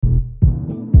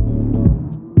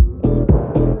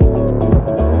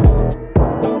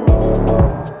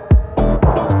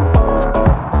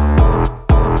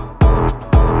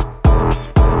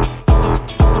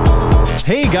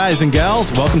Guys and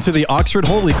gals, welcome to the Oxford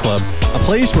Holy Club, a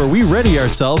place where we ready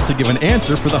ourselves to give an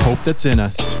answer for the hope that's in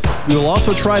us. We will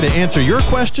also try to answer your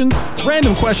questions,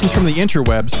 random questions from the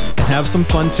interwebs, and have some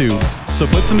fun too. So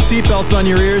put some seatbelts on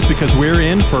your ears because we're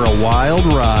in for a wild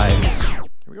ride.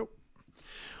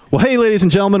 Well, hey, ladies and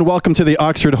gentlemen, welcome to the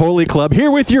Oxford Holy Club. Here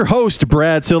with your host,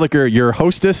 Brad Siliker, your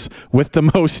hostess with the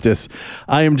mostess.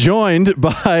 I am joined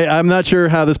by, I'm not sure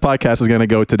how this podcast is going to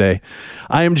go today.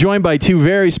 I am joined by two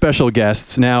very special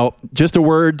guests. Now, just a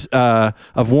word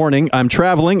of warning, I'm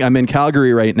traveling. I'm in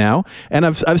Calgary right now, and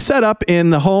I've set up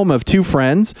in the home of two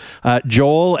friends,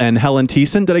 Joel and Helen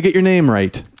Thiessen. Did I get your name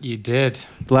right? You did.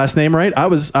 The last name right? I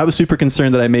was super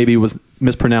concerned that I maybe was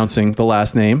mispronouncing the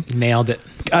last name. Nailed it.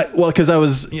 Because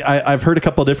I've heard a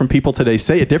couple of different people today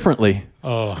say it differently.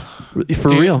 Oh, for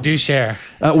real? Do share.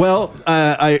 There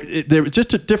was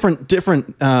just a different.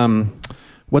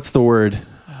 What's the word?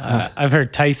 I've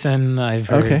heard Tyson. I've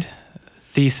heard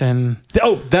Thiessen.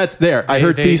 Oh, that's there. I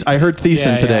heard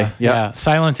Thiessen today. Yeah.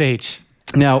 Silent H.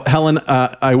 Now, Helen,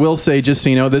 I will say, just so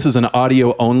you know, this is an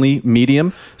audio-only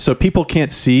medium, so people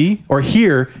can't see or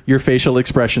hear your facial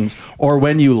expressions. Or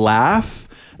when you laugh,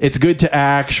 it's good to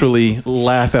actually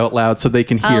laugh out loud so they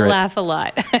can hear it. I'll laugh a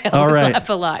lot. I always All right. laugh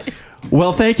a lot.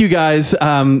 Well, thank you, guys.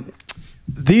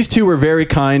 These two were very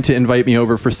kind to invite me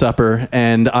over for supper,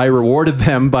 and I rewarded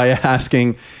them by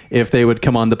asking if they would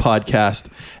come on the podcast.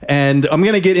 And I'm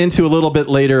going to get into a little bit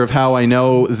later of how I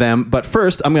know them, but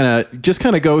first I'm going to just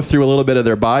kind of go through a little bit of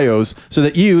their bios so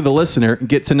that you, the listener,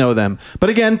 get to know them. But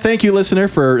again, thank you, listener,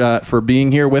 for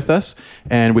being here with us,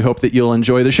 and we hope that you'll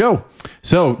enjoy the show.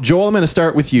 So, Joel, I'm going to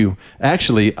start with you.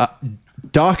 Actually,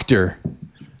 Dr.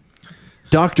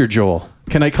 Joel.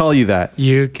 Can I call you that?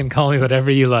 You can call me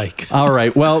whatever you like. All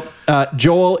right. Well,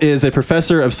 Joel is a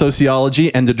professor of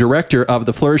sociology and the director of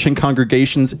the Flourishing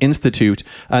Congregations Institute,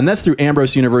 and that's through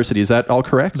Ambrose University. Is that all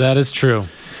correct? That is true.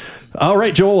 All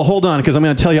right, Joel, hold on, because I'm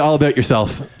going to tell you all about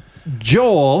yourself.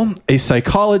 Joel, a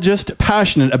psychologist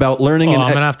passionate about learning. I'm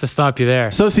going to have to stop you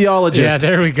there. Sociologist. Yeah,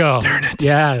 there we go. Darn it.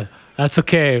 Yeah, that's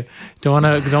okay. Don't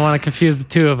want to confuse the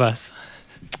two of us.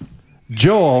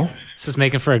 Joel. This is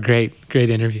making for a great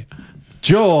interview.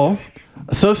 Joel,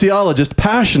 a sociologist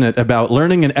passionate about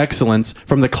learning and excellence,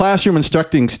 from the classroom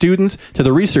instructing students to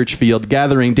the research field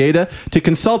gathering data to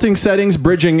consulting settings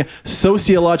bridging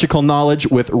sociological knowledge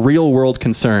with real-world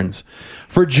concerns.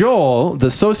 For Joel, the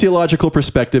sociological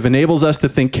perspective enables us to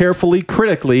think carefully,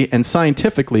 critically, and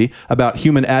scientifically about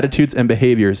human attitudes and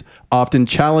behaviors, often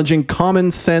challenging common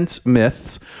sense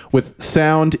myths with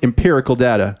sound empirical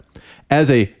data. As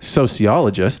a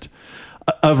sociologist,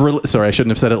 sorry, I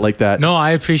shouldn't have said it like that. No, I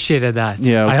appreciated that.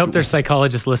 Yeah. I hope there's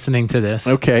psychologists listening to this.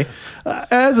 Okay.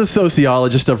 As a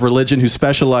sociologist of religion who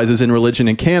specializes in religion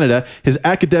in Canada, his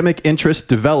academic interests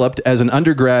developed as an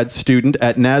undergrad student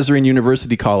at Nazarene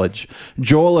University College.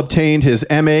 Joel obtained his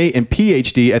MA and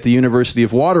PhD at the University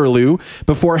of Waterloo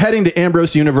before heading to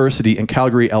Ambrose University in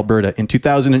Calgary, Alberta in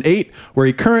 2008, where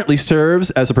he currently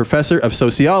serves as a professor of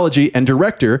sociology and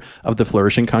director of the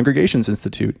Flourishing Congregations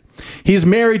Institute. He's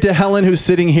married to Helen, who's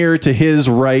sitting here to his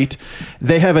right.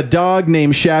 They have a dog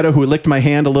named Shadow who licked my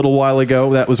hand a little while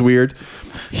ago. That was weird.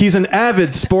 He's an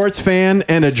avid sports fan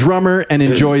and a drummer and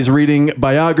enjoys reading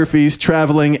biographies,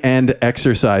 traveling, and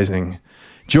exercising.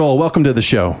 Joel, welcome to the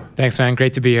show. Thanks, man.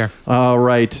 Great to be here. All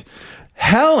right.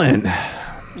 Helen.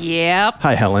 Yep.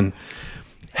 Hi, Helen.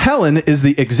 Helen is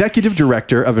the executive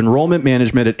director of enrollment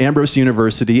management at Ambrose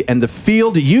University and the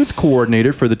field youth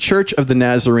coordinator for the Church of the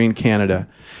Nazarene Canada.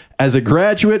 As a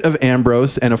graduate of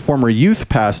Ambrose and a former youth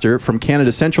pastor from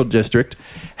Canada Central District,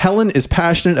 Helen is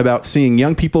passionate about seeing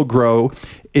young people grow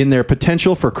in their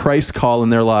potential for Christ's call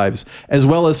in their lives, as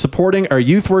well as supporting our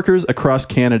youth workers across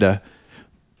Canada.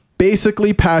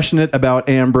 Basically passionate about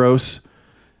Ambrose,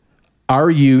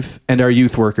 our youth, and our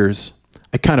youth workers.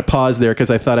 I kind of paused there because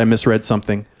I thought I misread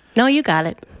something. No, you got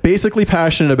it. Basically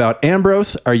passionate about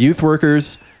Ambrose, our youth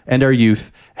workers, and our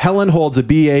youth. Helen holds a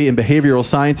BA in behavioral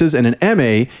sciences and an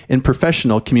MA in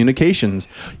professional communications.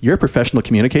 You're a professional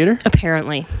communicator?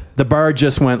 Apparently. The bar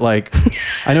just went like,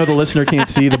 I know the listener can't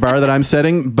see the bar that I'm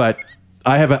setting, but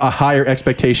I have a higher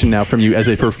expectation now from you as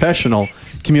a professional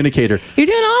communicator. You're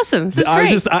doing awesome. This is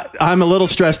great. I'm a little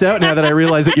stressed out now that I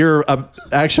realize that you're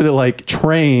actually like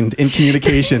trained in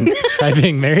communication. Try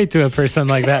being married to a person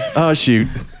like that. Oh, shoot.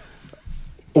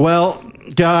 Well,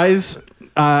 guys,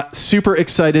 super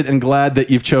excited and glad that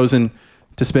you've chosen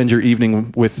to spend your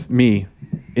evening with me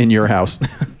in your house.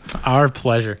 Our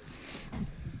pleasure.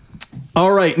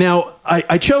 All right. Now,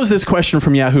 I chose this question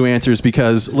from Yahoo Answers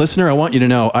because, listener, I want you to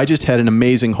know I just had an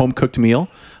amazing home-cooked meal.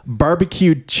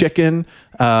 Barbecued chicken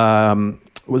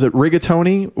was it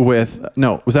rigatoni with,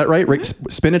 no, was that right?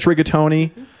 Spinach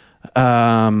rigatoni,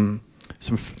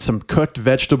 some cooked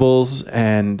vegetables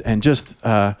and just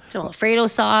Some Alfredo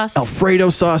sauce. Alfredo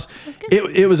sauce.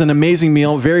 good. It was an amazing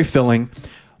meal, very filling.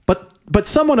 But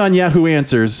someone on Yahoo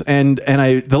Answers, and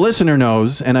the listener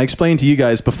knows, and I explained to you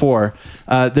guys before,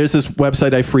 there's this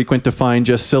website I frequent to find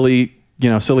just silly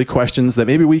questions that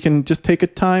maybe we can just take a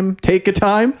time.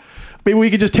 Maybe we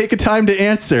could just take a time to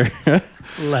answer.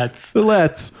 Let's.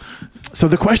 So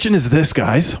the question is this,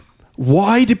 guys.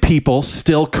 Why do people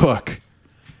still cook?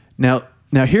 Now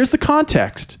here's the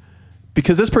context,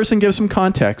 because this person gives some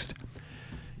context.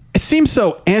 It seems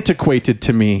so antiquated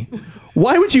to me.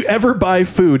 Why would you ever buy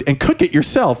food and cook it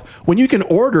yourself when you can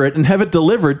order it and have it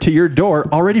delivered to your door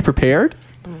already prepared?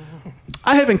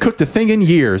 I haven't cooked a thing in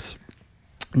years.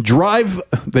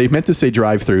 They meant to say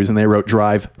drive-thrus and they wrote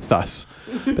drive thus.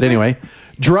 But anyway,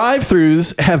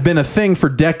 drive-thrus have been a thing for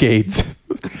decades.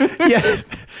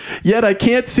 Yet I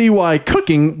can't see why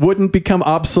cooking wouldn't become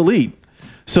obsolete.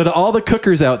 So to all the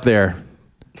cookers out there,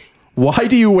 why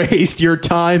do you waste your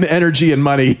time, energy, and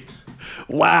money?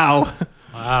 Wow.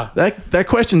 That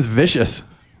question's vicious.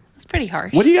 It's pretty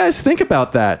harsh. What do you guys think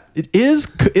about that? Is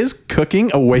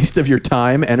cooking a waste of your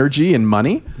time, energy, and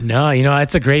money? No,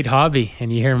 it's a great hobby,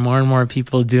 and you hear more and more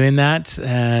people doing that,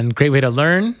 and great way to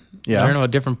learn. Yeah. Learn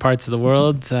about different parts of the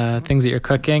world, things that you're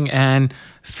cooking, and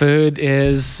food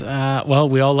is,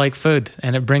 we all like food,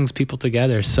 and it brings people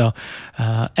together. So,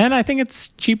 and I think it's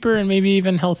cheaper and maybe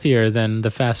even healthier than the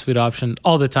fast food option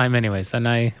all the time anyways, and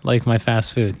I like my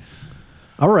fast food.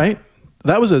 All right.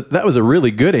 That was a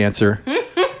really good answer.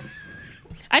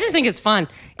 I just think it's fun.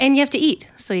 And you have to eat.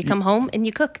 So you come home and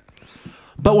you cook.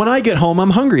 But when I get home, I'm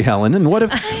hungry, Helen. And what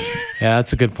if... Yeah,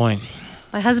 that's a good point.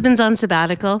 My husband's on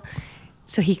sabbatical,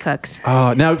 so he cooks.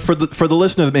 Now, for the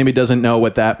listener that maybe doesn't know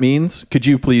what that means, could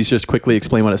you please just quickly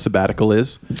explain what a sabbatical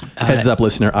is? Heads up,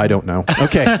 listener, I don't know.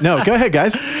 Okay, no, go ahead,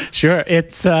 guys. Sure.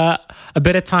 It's a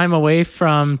bit of time away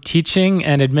from teaching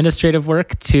and administrative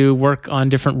work to work on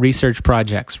different research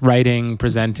projects, writing,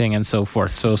 presenting, and so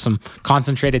forth. So some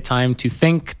concentrated time to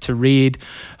think, to read,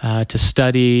 to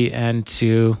study, and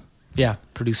to,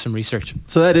 produce some research.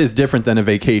 So that is different than a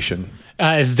vacation.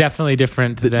 It's definitely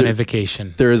different than a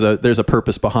vacation. There's a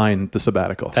purpose behind the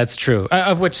sabbatical. That's true.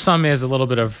 Of which some is a little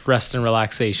bit of rest and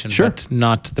relaxation, Sure. but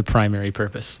not the primary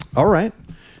purpose. All right.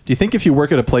 Do you think if you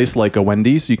work at a place like a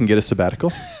Wendy's, you can get a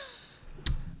sabbatical?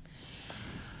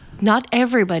 Not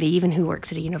everybody, even who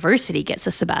works at a university, gets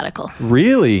a sabbatical.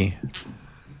 Really?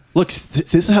 Look,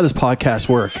 this is how this podcast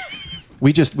works.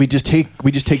 We just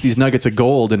take these nuggets of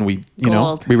gold and we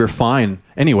refine.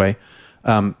 Anyway,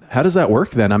 how does that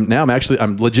work then?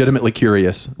 I'm legitimately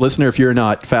curious. Listener, if you're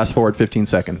not, fast forward 15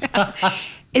 seconds.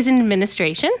 Is in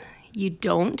administration, you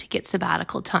don't get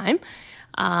sabbatical time.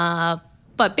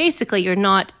 But basically, you're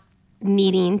not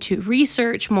needing to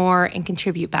research more and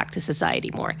contribute back to society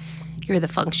more. You're the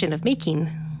function of making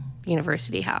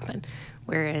university happen.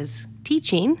 Whereas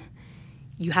teaching,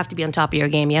 you have to be on top of your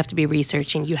game. You have to be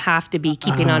researching. You have to be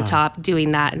keeping on top,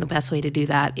 doing that. And the best way to do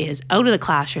that is out of the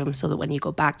classroom so that when you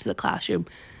go back to the classroom,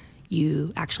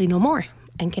 you actually know more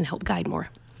and can help guide more.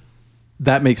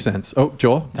 That makes sense. Oh,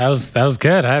 Joel? That was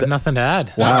good. I have nothing to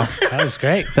add. Wow. That was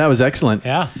great. That was excellent.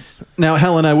 Yeah. Now,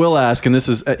 Helen, I will ask, and this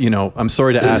is, I'm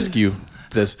sorry to ask you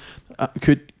this.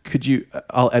 Could you,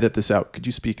 I'll edit this out. Could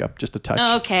you speak up just a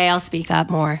touch? Okay, I'll speak up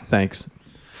more. Thanks.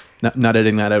 Not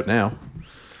editing that out now.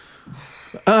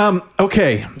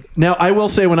 Okay. Now, I will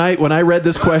say when I read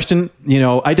this question,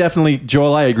 I definitely,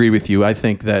 Joel, I agree with you. I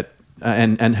think that,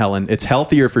 and Helen, it's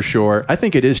healthier for sure. I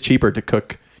think it is cheaper to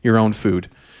cook your own food.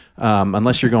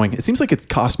 Unless you're going, it seems like it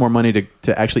costs more money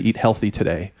to actually eat healthy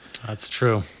today. That's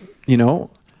true.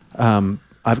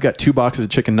 I've got 2 boxes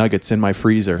of chicken nuggets in my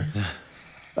freezer.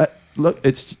 Look,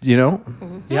 it's,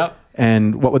 Yep.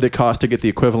 And what would it cost to get the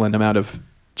equivalent amount of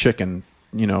chicken,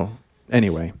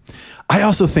 Anyway, I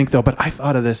also think though, but I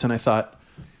thought of this and I thought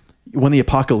when the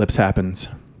apocalypse happens,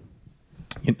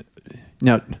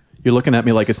 now you're looking at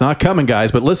me like it's not coming,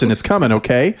 guys, but listen, it's coming.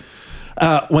 Okay.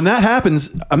 When that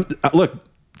happens, look,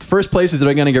 first places that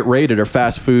are going to get raided are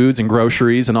fast foods and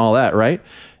groceries and all that. Right.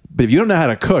 But if you don't know how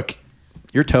to cook,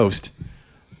 you're toast.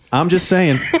 I'm just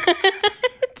saying.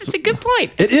 That's a good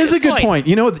point. It is a good point.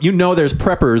 There's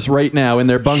preppers right now in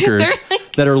their bunkers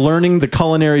that are learning the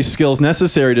culinary skills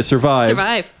necessary to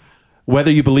survive.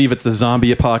 Whether you believe it's the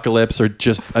zombie apocalypse or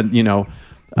just, but you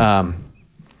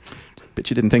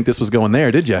didn't think this was going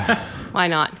there, did you? Why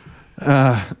not?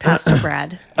 Pastor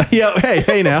Brad. Yeah.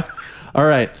 Hey now. All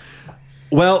right.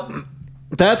 Well,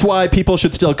 that's why people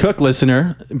should still cook,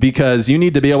 listener, because you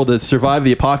need to be able to survive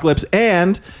the apocalypse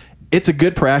and it's a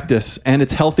good practice, and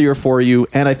it's healthier for you,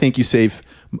 and I think you save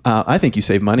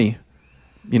money.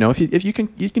 You know, if you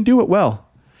can do it well.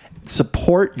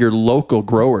 Support your local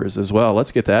growers as well.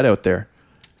 Let's get that out there.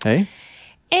 Hey?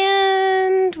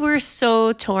 And we're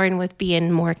so torn with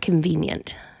being more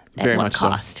convenient at Very what much so.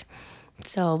 cost.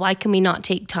 So why can we not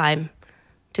take time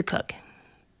to cook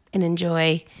and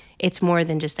enjoy? It's more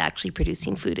than just actually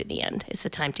producing food at the end. It's the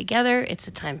time together, it's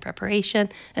the time preparation,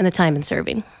 and the time in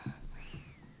serving.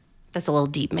 That's a little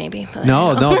deep, maybe. But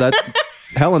No,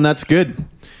 Helen, that's good.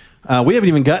 We haven't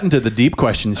even gotten to the deep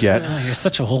questions yet. Oh, you're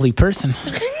such a holy person.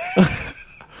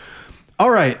 All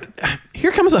right,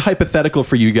 here comes a hypothetical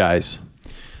for you guys.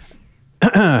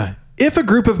 If a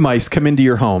group of mice come into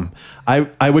your home,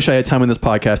 I wish I had time in this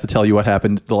podcast to tell you what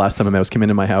happened the last time a mouse came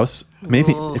into my house.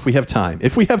 Maybe if we have time.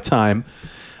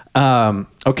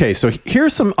 Okay, so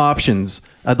here's some options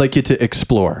I'd like you to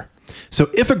explore. So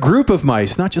if a group of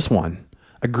mice, not just one,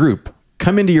 a group,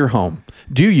 come into your home,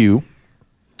 do you,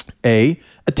 A,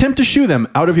 attempt to shoo them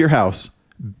out of your house,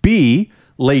 B,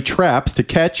 lay traps to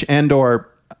catch and or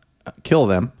kill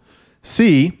them,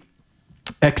 C,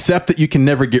 accept that you can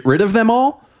never get rid of them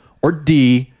all, or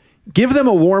D, give them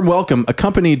a warm welcome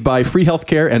accompanied by free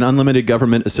healthcare and unlimited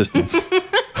government assistance?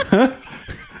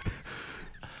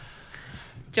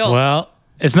 Joel. Well,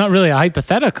 it's not really a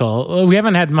hypothetical. We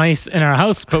haven't had mice in our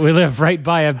house, but we live right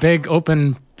by a big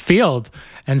open field.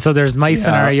 And so there's mice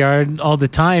in our yard all the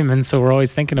time. And so we're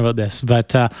always thinking about this.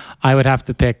 But I would have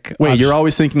to pick. Wait, you're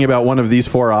always thinking about one of these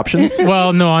four options?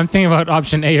 Well, no, I'm thinking about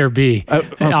option A or B.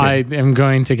 Okay. I am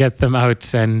going to get them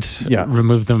out and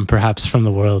remove them perhaps from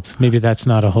the world. Maybe that's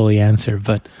not a holy answer,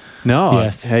 but No.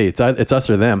 Yes. Hey, it's us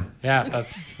or them. yeah,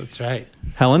 that's right.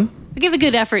 Helen? We give a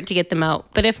good effort to get them out.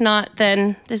 But if not,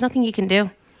 then there's nothing you can do.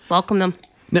 Welcome them.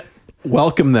 No,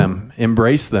 welcome them.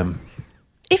 Embrace them.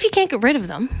 If you can't get rid of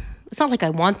them, it's not like I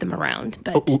want them around,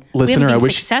 but listener, we I haven't been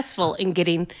wish- successful in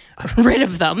getting rid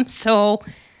of them. So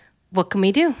what can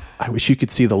we do? I wish you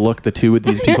could see the look the two of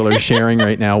these people are sharing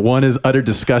right now. One is utter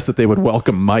disgust that they would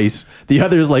welcome mice. The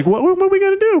other is like, what are we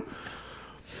going to do?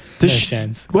 No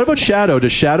chance. What about Shadow?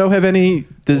 Does Shadow have any...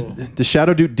 Does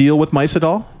Shadow deal with mice at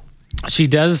all? She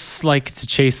does like to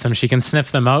chase them. She can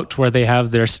sniff them out where they have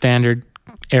their standard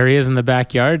areas in the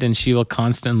backyard, and she will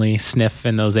constantly sniff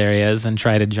in those areas and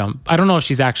try to jump. I don't know if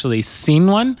she's actually seen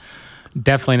one.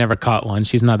 Definitely never caught one.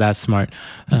 She's not that smart.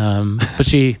 But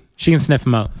she can sniff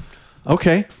them out.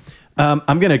 Okay.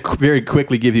 I'm going to very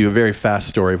quickly give you a very fast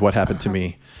story of what happened to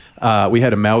me. We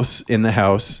had a mouse in the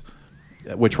house,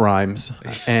 which rhymes,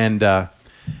 and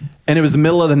it was the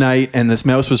middle of the night, and this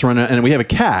mouse was running, and we have a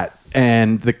cat,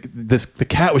 and the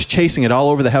cat was chasing it all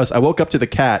over the house. I woke up to the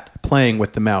cat playing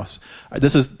with the mouse.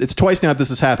 It's twice now that this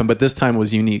has happened, but this time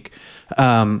was unique.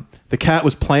 The cat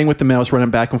was playing with the mouse, running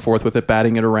back and forth with it,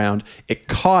 batting it around. It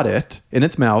caught it in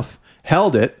its mouth,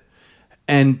 held it,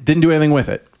 and didn't do anything with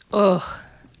it. Ugh.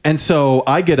 And so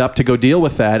I get up to go deal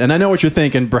with that. And I know what you're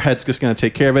thinking. Brad's just going to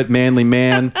take care of it. Manly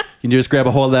man. You can just grab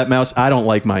a hold of that mouse. I don't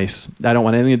like mice. I don't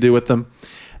want anything to do with them.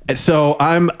 And so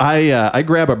I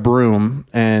grab a broom,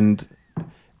 and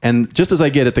just as I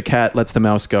get it, the cat lets the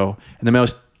mouse go. And the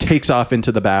mouse takes off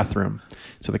into the bathroom.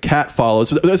 So the cat follows.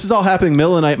 So this is all happening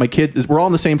middle of the night. We're all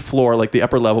on the same floor, like the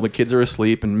upper level. The kids are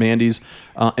asleep, and Mandy's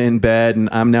in bed. And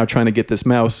I'm now trying to get this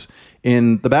mouse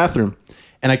in the bathroom.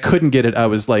 And I couldn't get it. I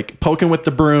was like poking with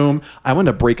the broom. I wound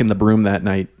up breaking the broom that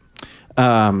night.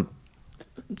 Well,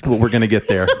 we're going to get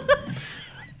there.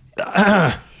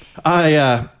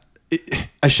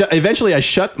 Eventually I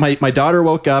shut, my daughter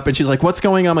woke up and she's like, what's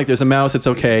going on? I'm like, there's a mouse. It's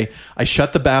okay. I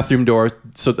shut the bathroom door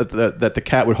so that the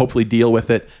cat would hopefully deal with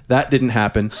it. That didn't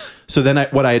happen. So then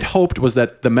what I had hoped was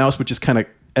that the mouse would just kind of,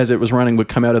 as it was running, would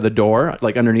come out of the door,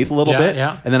 like underneath a little bit.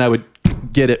 Yeah. And then I would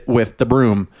get it with the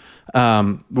broom.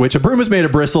 Which a broom is made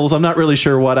of bristles. I'm not really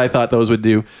sure what I thought those would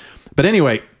do. But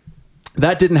anyway,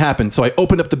 that didn't happen. So I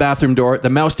opened up the bathroom door. The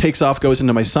mouse takes off, goes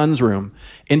into my son's room,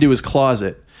 into his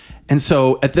closet. And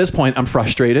so at this point, I'm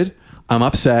frustrated. I'm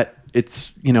upset.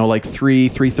 It's, like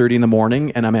 3:30 in the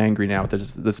morning, and I'm angry now with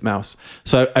this mouse.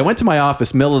 So I went to my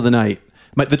office, middle of the night.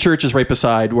 The church is right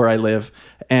beside where I live.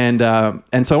 And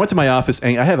so I went to my office,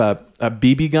 and I have a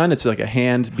BB gun. It's like a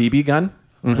hand BB gun.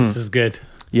 Mm-hmm. This is good.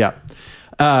 Yeah.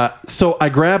 So I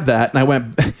grabbed that and I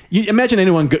went, you imagine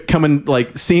anyone coming,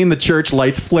 like seeing the church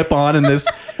lights flip on and this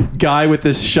guy with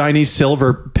this shiny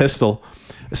silver pistol.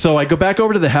 So I go back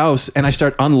over to the house and I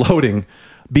start unloading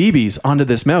BBs onto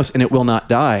this mouse, and it will not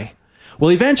die. Well,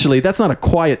 eventually, that's not a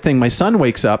quiet thing. My son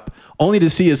wakes up only to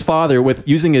see his father with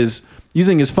using his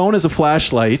phone as a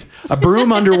flashlight, a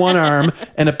broom under one arm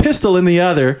and a pistol in the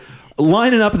other,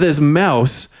 lining up this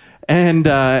mouse.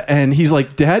 And he's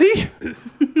like, Daddy,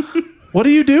 what are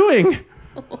you doing?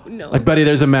 Oh, no. Like, buddy,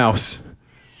 there's a mouse. Do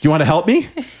you want to help me?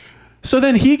 So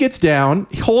then he gets down,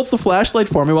 he holds the flashlight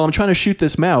for me while I'm trying to shoot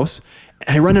this mouse.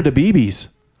 And I run out of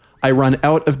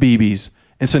BBs.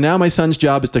 And so now my son's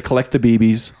job is to collect the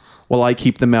BBs while I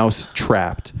keep the mouse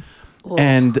trapped. Oh.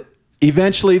 And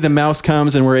eventually the mouse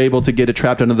comes and we're able to get it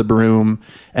trapped under the broom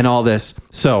and all this.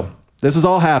 So this is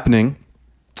all happening.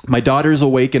 My daughter's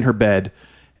awake in her bed,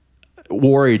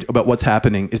 worried about what's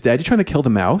happening. Is Daddy trying to kill the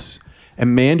mouse?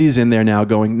 And Mandy's in there now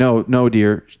going, no,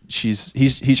 dear. He's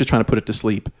just trying to put it to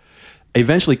sleep. I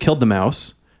eventually killed the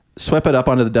mouse, swept it up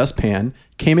onto the dustpan,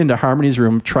 came into Harmony's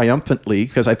room triumphantly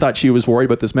because I thought she was worried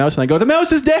about this mouse. And I go, the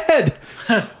mouse is dead.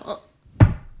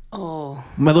 Oh.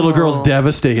 My little girl's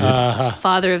devastated.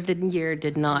 Father of the year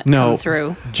did not come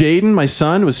through. Jaden, my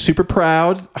son, was super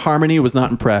proud. Harmony was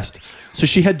not impressed. So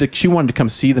she wanted to come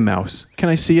see the mouse. Can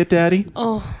I see it, Daddy?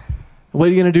 Oh. What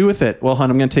are you going to do with it? Well,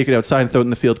 hon, I'm going to take it outside and throw it in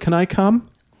the field. Can I come?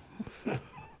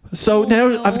 So now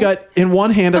no. I've got, in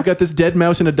one hand, I've got this dead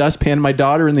mouse in a dustpan, my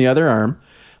daughter in the other arm.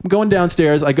 I'm going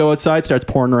downstairs. I go outside, starts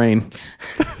pouring rain.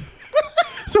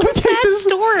 So we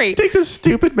take this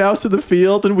stupid mouse to the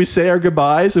field and we say our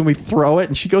goodbyes and we throw it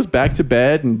and she goes back to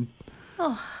bed and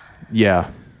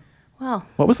yeah. Wow.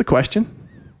 What was the question?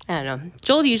 I don't know.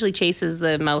 Joel usually chases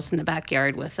the mouse in the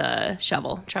backyard with a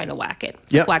shovel, trying to whack it.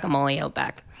 It's Yep. like whack-a-mole out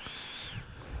back.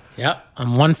 Yep.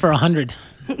 I'm 1 for 100.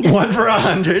 1 for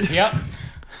 100. Yep.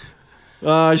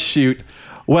 Oh, shoot.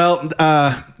 Well,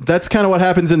 that's kind of what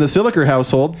happens in the Siliker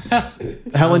household.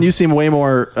 Helen, you seem way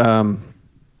more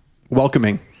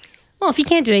welcoming. Well, if you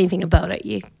can't do anything about it,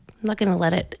 I'm not going to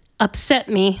let it upset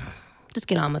me. Just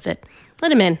get on with it.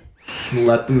 Let him in.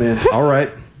 Let them in. All right.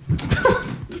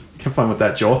 Have fun with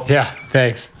that, Joel. Yeah.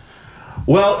 Thanks.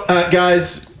 Well,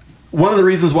 guys, one of the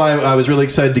reasons why I was really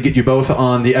excited to get you both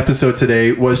on the episode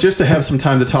today was just to have some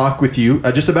time to talk with you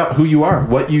just about who you are,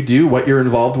 what you do, what you're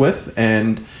involved with,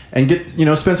 and get,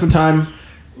 spend some time,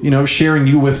 sharing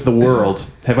you with the world.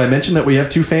 Have I mentioned that we have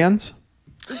 2 fans?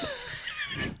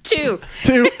 2.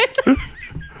 2.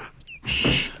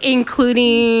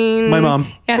 Including My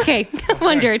mom. Okay.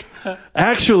 Wondered.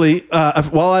 Actually,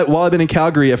 while I've been in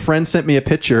Calgary, a friend sent me a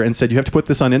picture and said, you have to put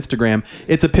this on Instagram.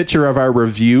 It's a picture of our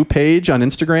review page on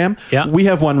Instagram. Yeah. We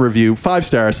have 1 review, 5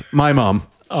 stars. My mom.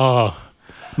 Oh,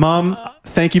 Mom,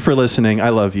 thank you for listening. I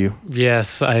love you.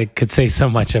 yes. I could say so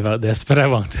much about this, but I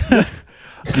won't.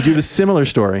 Did you have a similar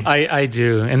story? I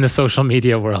do in the social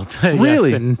media world.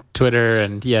 Really? Yes, and Twitter,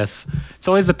 and yes. It's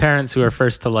always the parents who are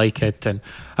first to like it. And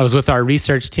I was with our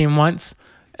research team once,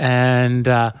 and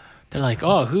they're like,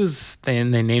 oh,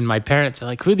 and they named my parents. They're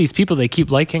like, who are these people? They keep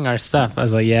liking our stuff. I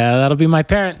was like, yeah, that'll be my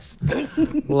parents.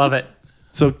 Love it.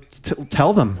 So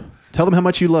tell them. Tell them how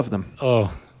much you love them.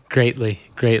 Oh, greatly.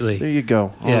 There you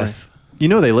go. All Yes.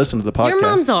 right. They listen to the podcast. Your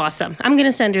mom's awesome. I'm going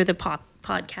to send her the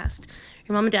podcast.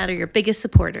 Your mom and dad are your biggest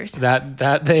supporters.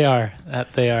 That they are.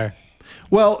 That they are.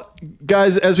 Well,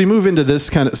 guys, as we move into this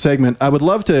kind of segment, I would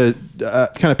love to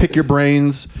kind of pick your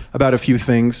brains about a few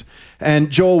things. And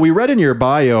Joel, we read in your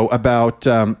bio about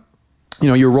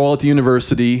your role at the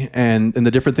university and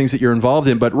the different things that you're involved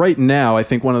in. But right now, I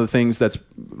think one of the things that's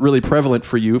really prevalent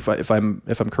for you, if I'm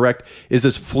correct, is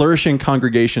this Flourishing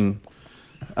Congregation.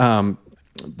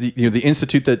 The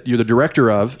institute that you're the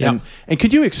director of, Yep. and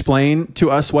could you explain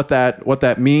to us what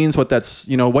that means, what that's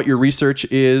what your research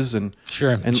is, and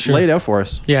Sure. lay it out for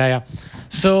us. Yeah.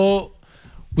 So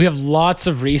we have lots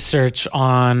of research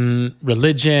on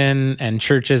religion and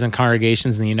churches and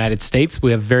congregations in the United States.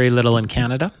 We have very little in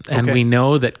Canada, and Okay. we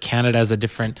know that Canada has a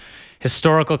different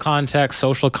historical context,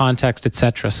 social context,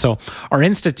 etc. So our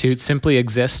institute simply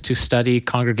exists to study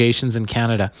congregations in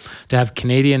Canada, to have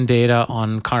Canadian data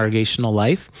on congregational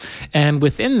life. And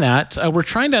within that, we're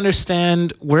trying to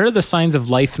understand where are the signs of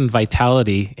life and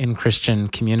vitality in Christian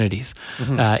communities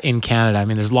in Canada. I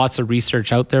mean, there's lots of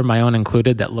research out there, my own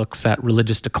included, that looks at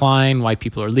religious decline, why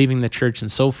people are leaving the church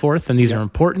and so forth. And these are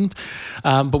important.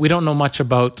 But we don't know much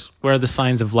about where are the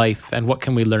signs of life and what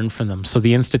can we learn from them. So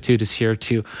the Institute is here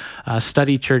to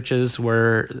study churches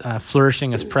where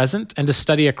flourishing is present and to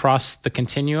study across the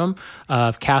continuum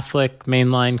of Catholic,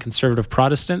 mainline, conservative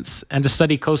Protestants, and to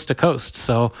study coast to coast.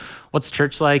 So what's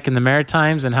church like in the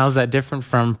Maritimes and how's that different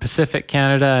from Pacific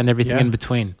Canada and everything in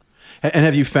between? And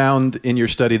have you found in your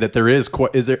study that there is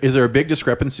there a big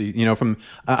discrepancy? From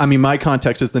my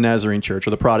context is the Nazarene Church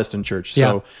or the Protestant Church.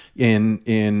 So in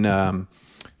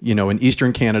in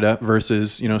Eastern Canada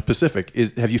versus, Pacific?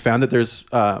 Have you found that there's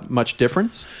much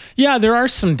difference? Yeah, there are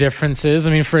some differences.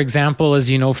 I mean, for example, as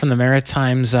you know from the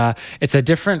Maritimes, it's a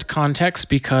different context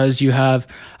because you have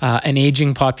an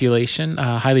aging population,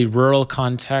 highly rural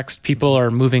context. People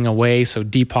are moving away, so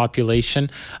depopulation.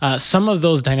 Some of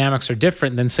those dynamics are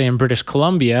different than, say, in British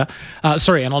Columbia.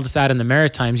 And I'll just add in the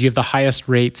Maritimes, you have the highest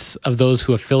rates of those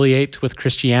who affiliate with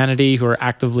Christianity, who are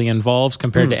actively involved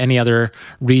compared to any other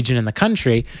region in the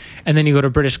country. And then you go to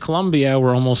British Columbia,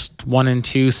 where almost 1 in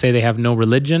 2 say they have no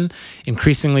religion,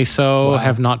 increasingly so,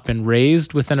 have not been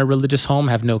raised within a religious home,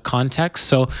 have no context.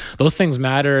 So those things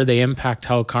matter. They impact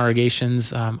how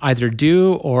congregations either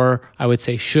do or, I would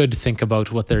say, should think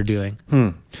about what they're doing.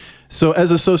 So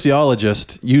as a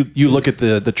sociologist, you look at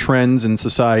the trends in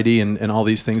society and all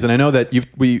these things. And I know that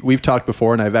we've talked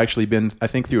before, and I've actually been, I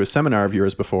think, through a seminar of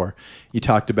yours before. You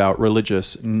talked about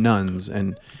religious nuns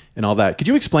and all that. Could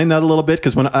you explain that a little bit?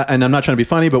 Because and I'm not trying to be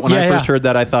funny, but when I first heard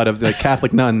that, I thought of the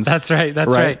Catholic nuns. That's right.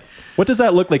 That's right. What does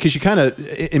that look like? Because you kind of,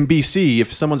 in BC,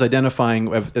 if someone's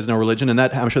identifying as no religion, and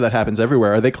that I'm sure that happens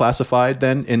everywhere, are they classified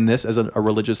then in this as a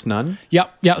religious nun?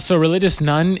 Yeah. So religious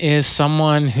nun is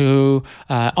someone who,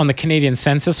 on the Canadian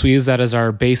census, we use that as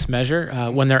our base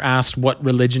measure. When they're asked what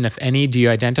religion, if any, do you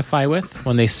identify with?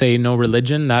 When they say no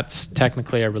religion, that's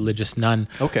technically a religious nun.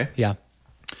 Okay. Yeah.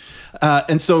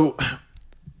 And so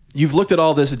you've looked at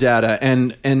all this data,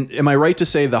 and am I right to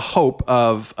say the hope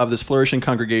of this flourishing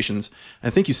congregations, I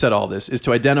think you said all this, is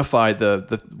to identify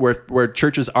where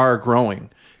churches are growing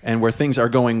and where things are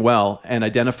going well, and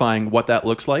identifying what that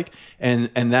looks like, and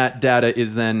that data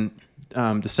is then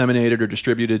disseminated or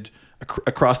distributed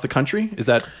across the country? Is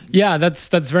that? Yeah,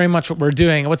 that's very much what we're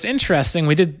doing. What's interesting,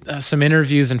 we did some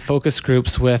interviews and focus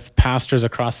groups with pastors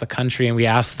across the country, and we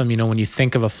asked them, when you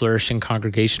think of a flourishing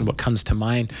congregation, what comes to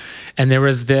mind? And there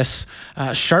was this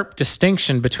sharp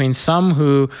distinction between some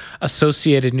who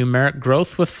associated numeric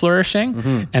growth with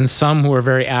flourishing and some who were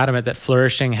very adamant that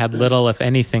flourishing had little, if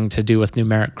anything, to do with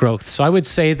numeric growth. So I would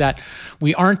say that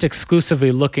we aren't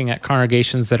exclusively looking at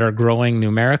congregations that are growing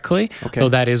numerically, though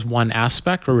that is one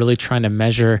aspect. We're really trying to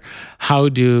measure how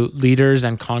do leaders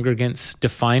and congregants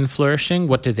define flourishing,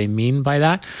 what do they mean by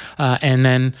that, and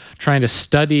then trying to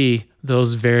study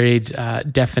those varied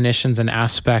definitions and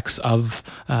aspects of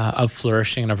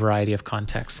flourishing in a variety of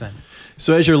contexts then.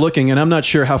 So as you're looking, and I'm not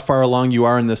sure how far along you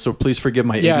are in this, so please forgive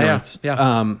my ignorance.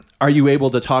 Yeah. Are you able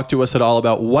to talk to us at all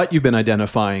about what you've been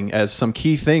identifying as some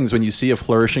key things when you see a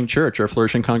flourishing church or a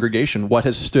flourishing congregation? What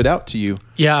has stood out to you?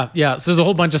 Yeah. So there's a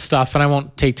whole bunch of stuff, and I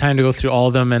won't take time to go through all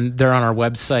of them, and they're on our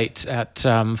website at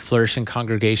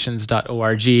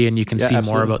flourishingcongregations.org, and you can see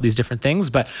more about these different things.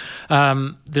 But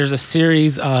there's a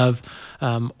series of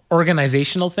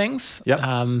organizational things,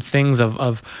 things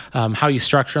of how you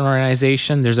structure an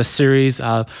organization. There's a series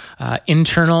of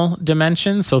internal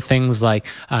dimensions, so things like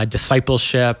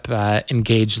discipleship,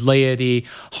 engaged laity,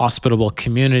 hospitable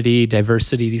community,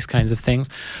 diversity, these kinds of things.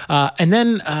 And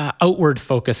then outward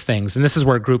focused things. And this is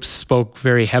where groups spoke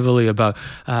very heavily about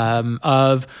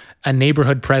of a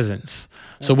neighborhood presence.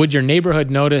 So would your neighborhood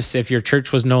notice if your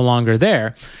church was no longer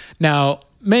there? Now,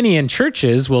 many in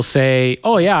churches will say,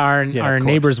 oh yeah, our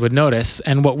neighbors would notice.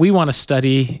 And what we want to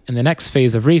study in the next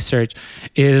phase of research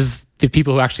is the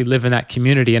people who actually live in that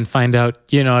community and find out,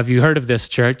 have you heard of this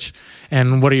church?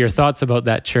 And what are your thoughts about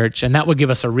that church? And that would give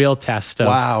us a real test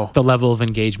of the level of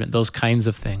engagement, those kinds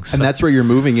of things. And that's where you're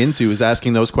moving into, is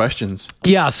asking those questions.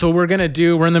 Yeah, so we're in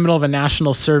the middle of a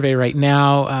national survey right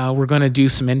now. We're going to do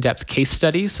some in-depth case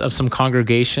studies of some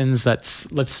congregations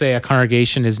let's say a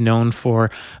congregation is known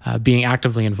for being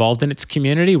actively involved in its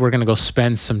community. We're going to go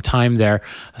spend some time there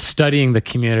studying the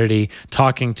community,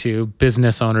 talking to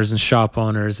business owners and shop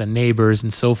owners and neighbors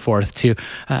and so forth to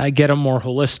get a more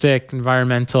holistic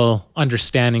environmental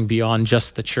understanding beyond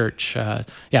just the church, to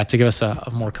give us a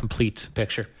more complete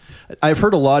picture. I've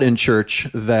heard a lot in church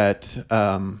that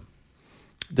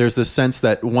there's this sense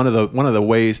that one of the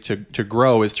ways to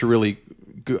grow is to really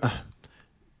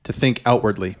to think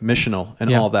outwardly, missional,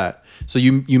 and all that. So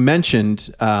you mentioned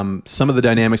some of the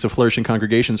dynamics of flourishing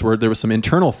congregations where there was some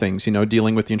internal things,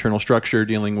 dealing with the internal structure,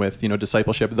 dealing with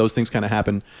discipleship. Those things kind of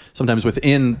happen sometimes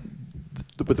within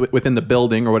the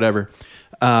building or whatever.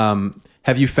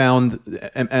 Have you found,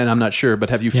 and I'm not sure, but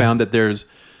have you found that there's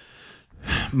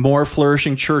more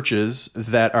flourishing churches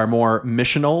that are more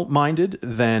missional minded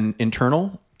than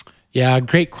internal? Yeah,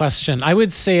 great question. I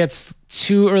would say it's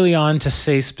too early on to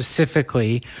say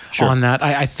specifically on that.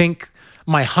 I think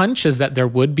my hunch is that there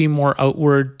would be more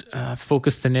outward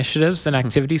focused initiatives and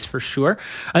activities for sure.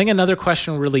 I think another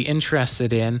question we're really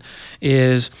interested in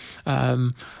is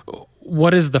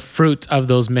what is the fruit of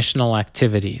those missional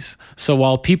activities? So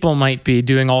while people might be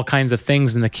doing all kinds of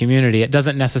things in the community, it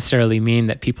doesn't necessarily mean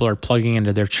that people are plugging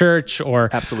into their church or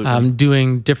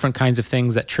doing different kinds of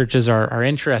things that churches are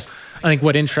interested. I think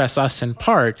what interests us in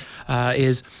part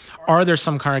is, are there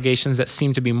some congregations that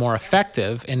seem to be more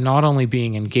effective in not only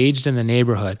being engaged in the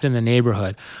neighborhood,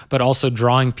 but also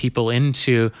drawing people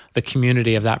into the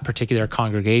community of that particular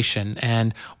congregation?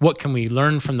 And what can we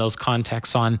learn from those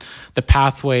contexts on the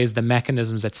pathways, the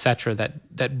mechanisms, et cetera,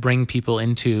 that bring people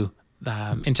into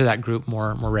that group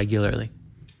more regularly?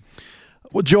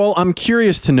 Well, Joel, I'm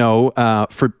curious to know,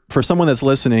 for someone that's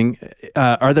listening,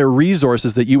 are there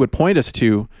resources that you would point us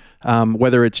to,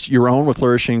 whether it's your own with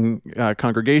Flourishing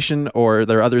Congregation, or are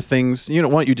there other things? Why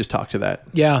don't you just talk to that?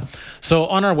 Yeah. So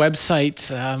on our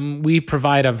website, we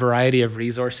provide a variety of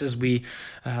resources. We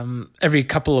every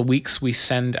couple of weeks we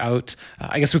send out,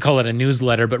 I guess we call it a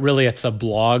newsletter, but really it's a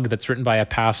blog that's written by a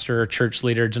pastor, church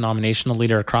leader, denominational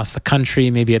leader across the country.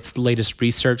 Maybe it's the latest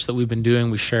research that we've been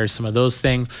doing. We share some of those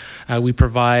things. We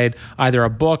provide either a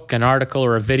book, an article,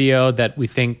 or a video that we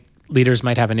think leaders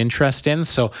might have an interest in.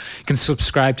 So you can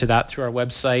subscribe to that through our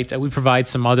website. We provide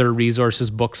some other resources,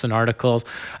 books and articles.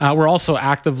 We're also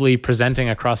actively presenting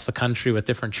across the country with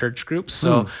different church groups.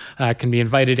 So can be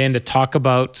invited in to talk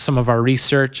about some of our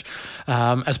research.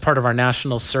 As part of our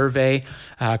national survey,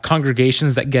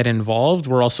 congregations that get involved,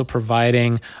 we're also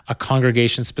providing a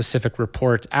congregation-specific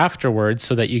report afterwards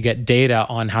so that you get data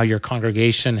on how your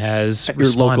congregation has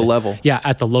responded. Your local level. Yeah,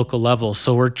 at the local level.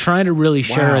 So we're trying to really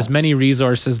share as many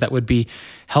resources that would be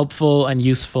helpful and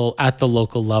useful at the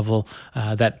local level,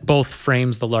 that both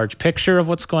frames the large picture of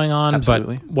what's going on,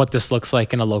 Absolutely. but what this looks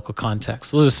like in a local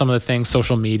context. Those are some of the things,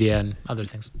 social media and other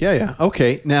things. Yeah.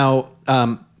 Okay. Now,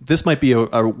 this might be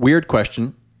a weird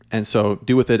question, and so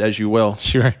do with it as you will.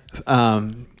 Sure.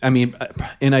 In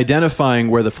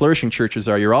identifying where the flourishing churches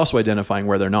are, you're also identifying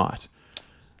where they're not.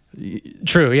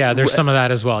 True. Yeah. There's some of that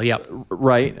as well. Yep.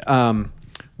 Right.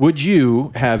 Would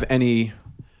you have any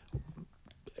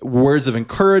words of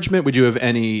encouragement? Would you have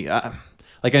any, I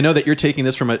know that you're taking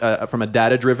this from a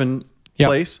data-driven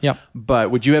place,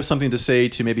 but would you have something to say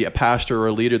to maybe a pastor or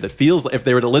a leader that feels like if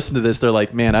they were to listen to this, they're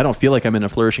like, man, I don't feel like I'm in a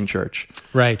flourishing church.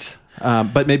 Right.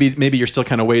 But maybe you're still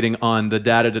kind of waiting on the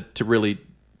data to really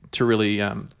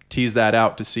tease that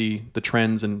out to see the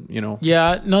trends and,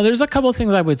 Yeah, no, there's a couple of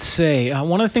things I would say.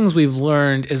 One of the things we've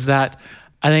learned is that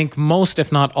I think most,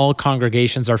 if not all,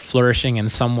 congregations are flourishing in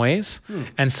some ways,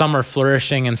 and some are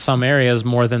flourishing in some areas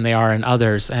more than they are in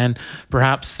others. And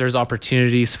perhaps there's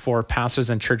opportunities for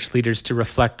pastors and church leaders to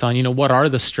reflect on, what are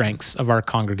the strengths of our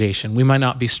congregation? We might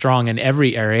not be strong in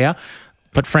every area,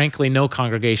 but frankly, no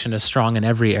congregation is strong in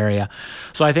every area.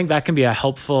 So I think that can be a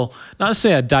helpful, not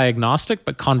necessarily a diagnostic,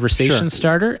 but conversation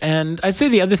starter. And I'd say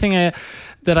the other thing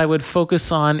that I would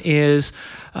focus on is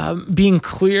being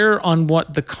clear on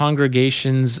what the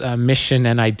congregation's mission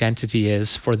and identity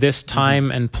is for this time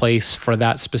and place for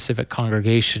that specific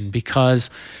congregation. Because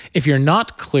if you're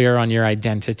not clear on your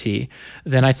identity,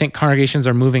 then I think congregations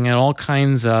are moving in all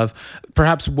kinds of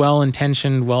perhaps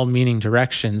well-intentioned, well-meaning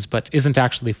directions, but isn't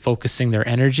actually focusing their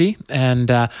energy.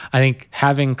 And I think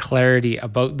having clarity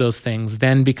about those things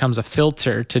then becomes a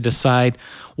filter to decide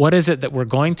what is it that we're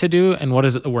going to do and what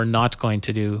is it that we're not going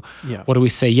to do. Yeah. What do we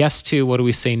say yes to? What do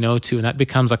we say no to? And that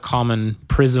becomes a common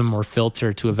prism or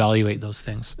filter to evaluate those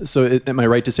things. So am I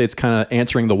right to say it's kind of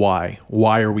answering the why?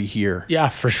 Why are we here? Yeah,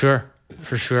 for sure.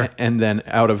 For sure. And then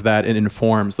out of that, it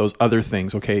informs those other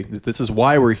things. Okay, this is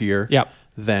why we're here. Yep.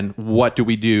 Then what do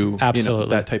we do? Absolutely.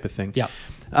 That type of thing. Yep.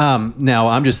 Now,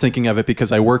 I'm just thinking of it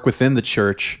because I work within the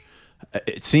church.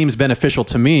 It seems beneficial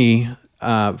to me,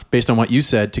 based on what you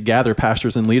said, to gather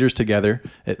pastors and leaders together,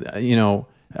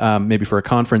 maybe for a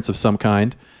conference of some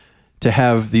kind, to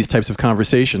have these types of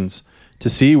conversations, to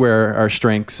see where our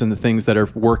strengths and the things that are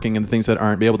working and the things that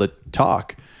aren't, be able to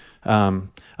talk. I'm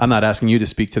not asking you to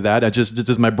speak to that. Just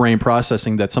is my brain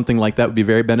processing that something like that would be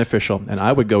very beneficial, and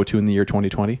I would go to in the year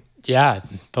 2020. Yeah,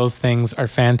 those things are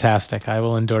fantastic. I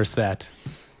will endorse that.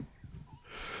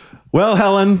 Well,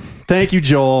 Helen, thank you,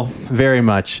 Joel, very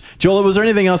much. Joel, was there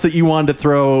anything else that you wanted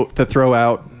to throw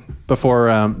out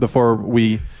before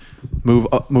we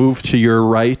move to your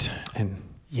right?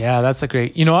 Yeah, that's a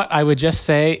great. You know what? I would just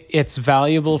say it's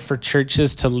valuable for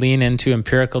churches to lean into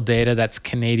empirical data that's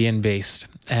Canadian-based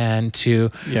and to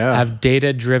have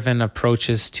data-driven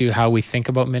approaches to how we think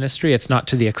about ministry. It's not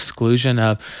to the exclusion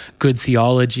of good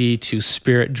theology, to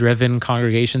spirit-driven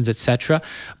congregations, etc.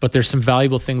 But there's some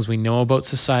valuable things we know about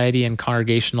society and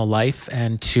congregational life,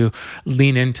 and to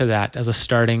lean into that as a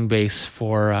starting base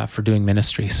for doing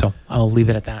ministry. So I'll leave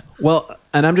it at that. Well,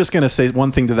 and I'm just going to say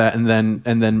one thing to that, and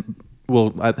then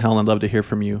Helen, I'd love to hear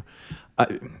from you.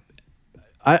 And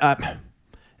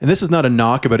this is not a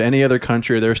knock about any other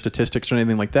country or their statistics or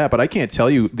anything like that, but I can't tell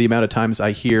you the amount of times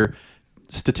I hear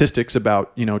statistics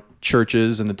about,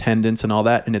 churches and attendance and all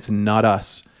that, and it's not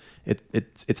us.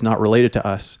 It's not related to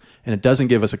us, and it doesn't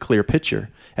give us a clear picture.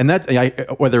 And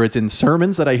whether it's in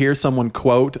sermons that I hear someone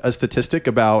quote a statistic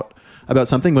about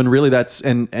something, when really that's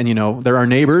and they're our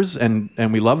neighbors and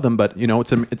we love them, but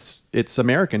it's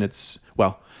American. It's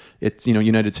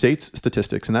United States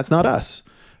statistics, and that's not us,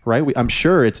 right? I'm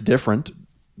sure it's different.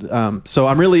 So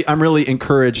I'm really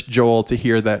encouraged, Joel, to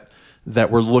hear that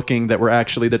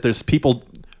there's people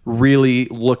really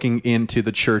looking into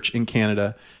the church in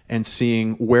Canada and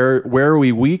seeing where are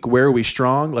we weak, where are we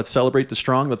strong. Let's celebrate the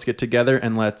strong. Let's get together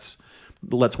and let's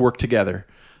work together.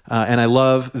 And I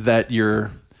love that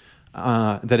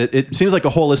that it seems like a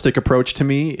holistic approach to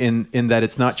me in that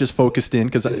it's not just focused in,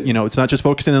 because it's not just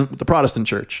focused in the Protestant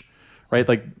church, right?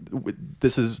 Like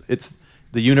it's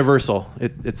the universal.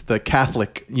 It's the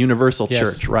Catholic universal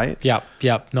church, right?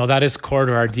 Yep. No, that is core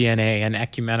to our DNA, an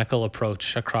ecumenical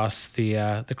approach across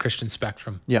the Christian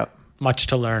spectrum. Yep. Much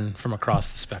to learn from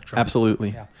across the spectrum.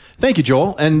 Absolutely. Yeah. Thank you,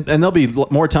 Joel. And there'll be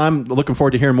more time. Looking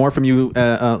forward to hearing more from you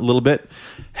a little bit.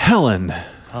 Helen.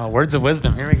 Words of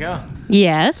wisdom. Here we go.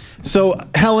 Yes. So,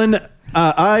 Helen,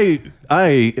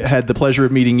 I had the pleasure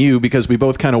of meeting you because we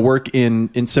both kind of work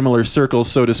in similar circles,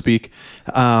 so to speak.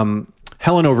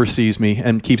 Helen oversees me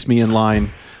and keeps me in line.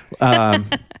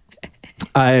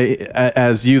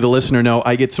 As you, the listener, know,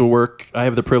 I get to work. I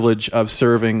have the privilege of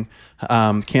serving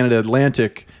Canada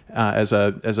Atlantic as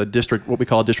a district, what we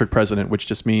call a district president, which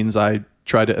just means I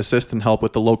try to assist and help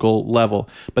with the local level.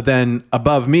 But then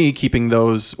above me, keeping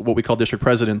those, what we call district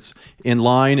presidents, in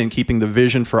line and keeping the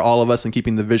vision for all of us and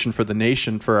keeping the vision for the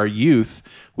nation, for our youth,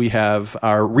 we have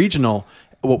our regional,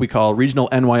 what we call regional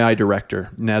NYI director,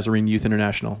 Nazarene Youth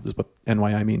International is what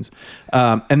NYI means.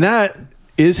 And that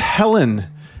is Helen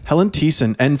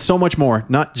Thiessen, and so much more,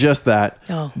 not just that,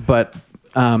 but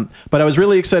I was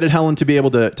really excited, Helen, to be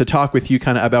able to talk with you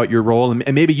kind of about your role,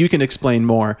 and maybe you can explain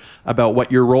more about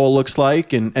what your role looks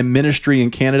like and ministry in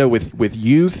Canada with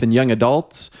youth and young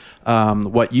adults,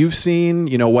 what you've seen,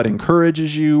 what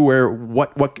encourages you,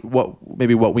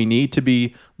 what we need to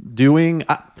be doing.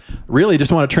 I really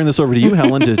just want to turn this over to you,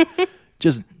 Helen, to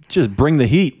just bring the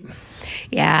heat.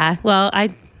 Yeah, well,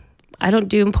 I don't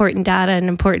do important data and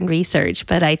important research,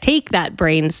 but I take that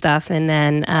brain stuff and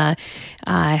then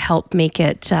help make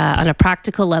it on a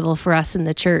practical level for us in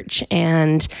the church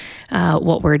and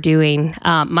what we're doing.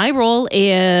 My role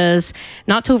is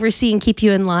not to oversee and keep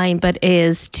you in line, but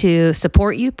is to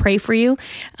support you, pray for you,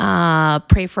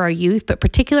 pray for our youth, but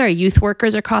particularly our youth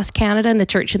workers across Canada and the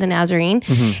Church of the Nazarene,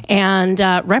 and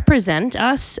represent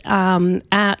us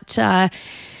at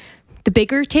the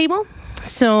bigger table.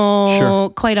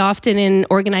 So quite often in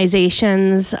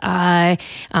organizations,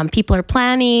 people are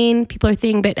planning, people are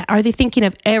thinking, but are they thinking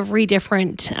of every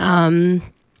different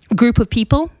group of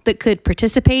people that could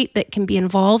participate, that can be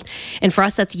involved? And for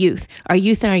us, that's youth, our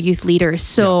youth and our youth leaders.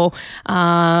 So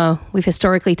we've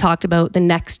historically talked about the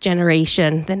next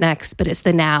generation, but it's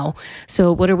the now.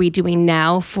 So what are we doing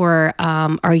now for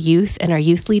our youth and our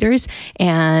youth leaders?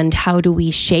 And how do we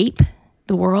shape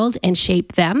the world and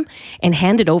shape them and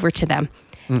hand it over to them,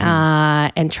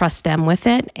 and trust them with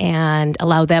it and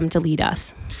allow them to lead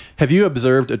us. Have you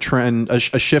observed a trend, a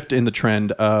shift in the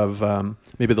trend of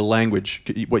maybe the language,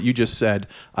 what you just said?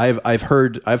 I've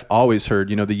always heard,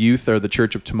 the youth are the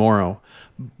church of tomorrow,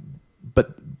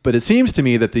 but it seems to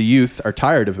me that the youth are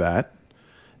tired of that,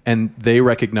 and they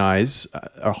recognize,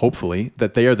 hopefully,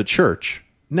 that they are the church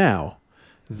now,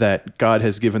 that God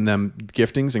has given them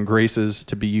giftings and graces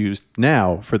to be used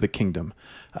now for the kingdom.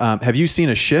 Have you seen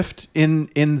a shift in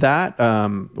that,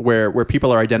 where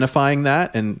people are identifying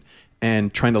that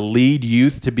and trying to lead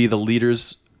youth to be the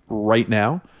leaders right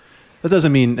now? That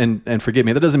doesn't mean, and forgive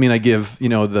me, that doesn't mean I give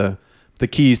the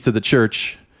keys to the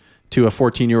church to a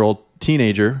 14-year-old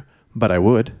teenager, but I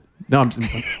would. No,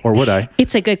 or would I?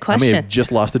 It's a good question. I may have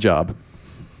just lost a job.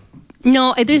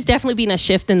 No, there's definitely been a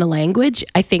shift in the language.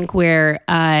 I think where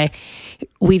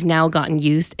we've now gotten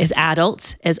used as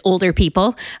adults, as older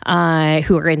people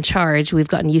who are in charge, we've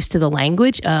gotten used to the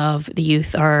language of the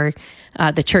youth are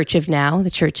the church of now, the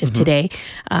church of today.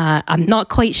 I'm not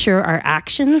quite sure our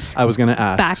actions I was going to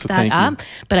ask, back that up,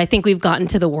 but I think we've gotten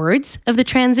to the words of the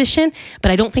transition, but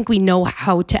I don't think we know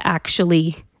how to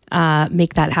actually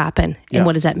make that happen. And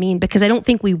what does that mean? Because I don't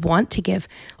think we want to give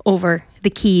over the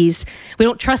keys. We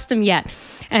don't trust them yet.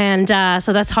 And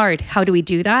so that's hard. How do we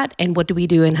do that? And what do we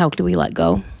do? And how do we let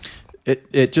go?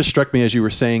 It just struck me as you were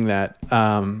saying that,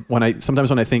 sometimes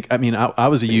when I think, I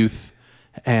was a youth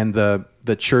and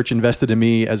the church invested in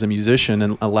me as a musician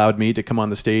and allowed me to come on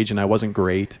the stage, and I wasn't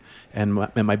great. And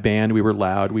my band, we were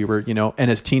loud, we were,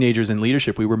 and as teenagers in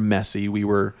leadership, we were messy, we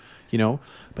were,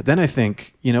 but then I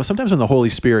think, sometimes when the Holy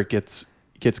Spirit gets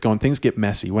going, things get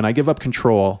messy. When I give up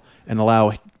control and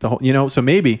allow the whole, so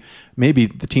maybe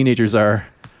the teenagers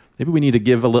maybe we need to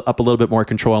give up a little bit more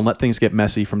control and let things get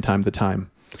messy from time to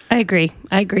time. I agree.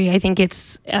 I think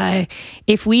it's,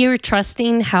 if we are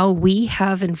trusting how we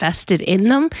have invested in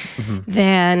them,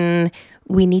 then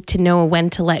we need to know when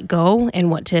to let go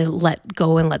and what to let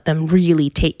go and let them really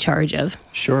take charge of.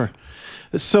 Sure.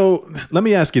 So let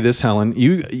me ask you this, Helen.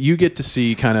 You get to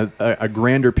see kind of a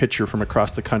grander picture from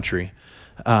across the country,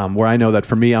 where I know that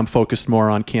for me, I'm focused more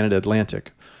on Canada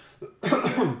Atlantic.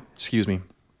 Excuse me.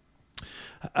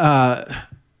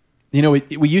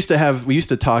 We used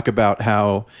to talk about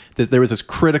how there was this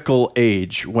critical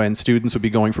age when students would be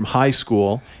going from high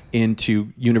school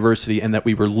into university, and that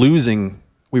we were losing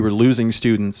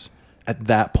students at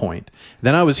that point.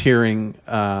 Then I was hearing,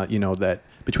 that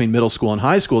between middle school and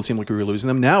high school, it seemed like we were losing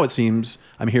them. Now it seems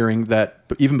I'm hearing that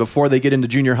even before they get into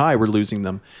junior high, we're losing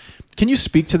them. Can you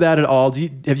speak to that at all?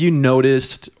 Have you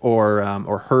noticed or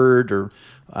heard or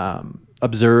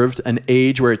observed an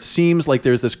age where it seems like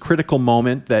there's this critical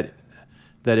moment that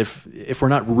if we're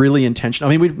not really intentional,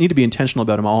 I mean, we need to be intentional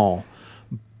about them all,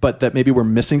 but that maybe we're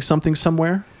missing something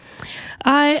somewhere?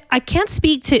 I can't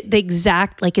speak to the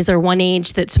exact, is there one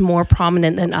age that's more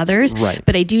prominent than others? Right.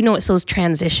 But I do know it's those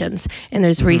transitions. And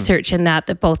there's research in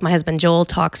that both my husband Joel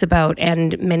talks about,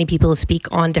 and many people speak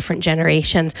on different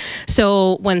generations.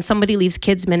 So when somebody leaves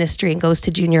kids ministry and goes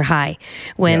to junior high,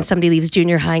 when somebody leaves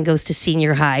junior high and goes to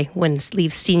senior high, when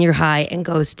leaves senior high and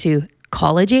goes to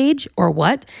college age or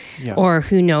what, or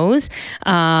who knows.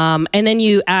 And then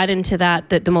you add into that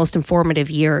the most informative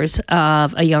years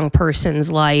of a young person's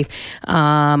life.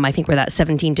 I think we're that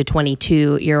 17 to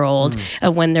 22 year old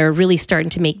of when they're really starting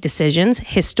to make decisions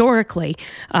historically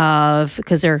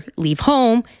because they leave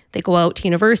home, they go out to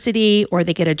university or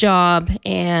they get a job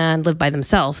and live by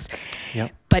themselves.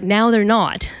 Yep. But now they're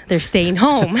not. They're staying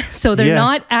home. So they're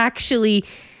not actually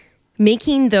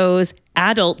making those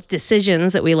adult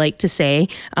decisions that we like to say,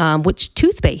 which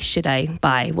toothpaste should I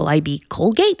buy? Will I be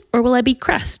Colgate or will I be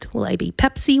Crest? Will I be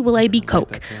Pepsi? Will I be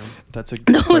Coke? That's a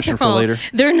question for later.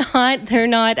 They're not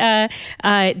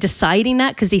deciding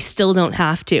that because they still don't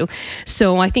have to.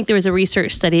 So I think there was a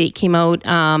research study that came out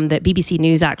that BBC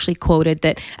News actually quoted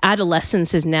that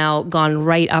adolescence has now gone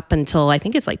right up until I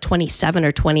think it's 27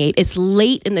 or 28. It's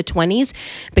late in the 20s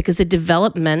because the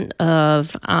development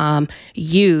of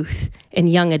youth and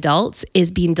young adults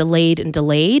is being delayed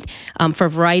for a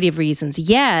variety of reasons.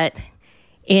 Yet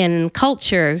in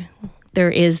culture, there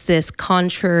is this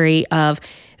contrary of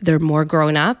they're more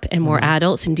grown up and more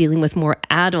adults and dealing with more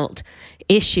adult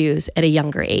issues at a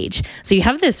younger age. So you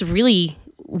have this really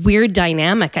weird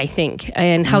dynamic, I think.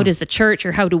 And how does the church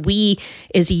or how do we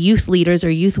as youth leaders or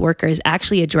youth workers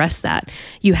actually address that?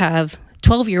 You have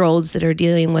 12-year-olds that are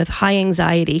dealing with high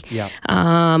anxiety,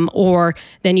 or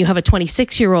then you have a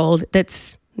 26-year-old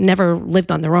that's never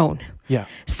lived on their own. Yeah.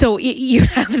 So you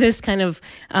have this kind of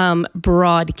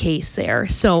broad case there.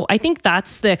 So I think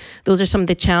those are some of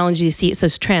the challenges you see. It's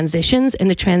those transitions, and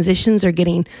the transitions are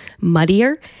getting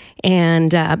muddier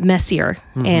and messier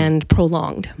and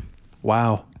prolonged.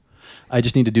 Wow. I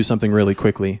just need to do something really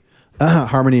quickly.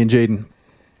 Harmony and Jaden.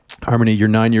 Harmony, you're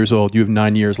 9 years old. You have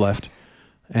 9 years left.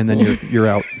 And then you're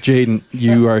out. Jaden,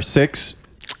 you are 6.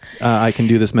 I can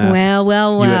do this math.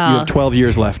 Well. You have 12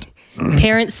 years left.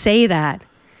 Parents say that,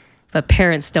 but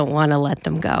parents don't want to let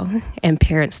them go, and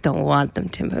parents don't want them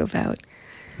to move out.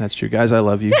 That's true. Guys, I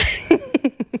love you.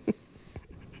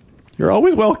 You're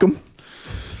always welcome.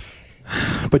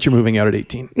 But you're moving out at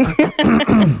 18.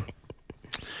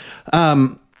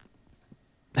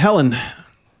 Helen,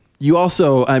 you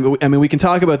also, I mean, we can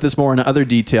talk about this more in other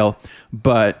detail,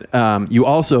 but you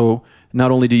also,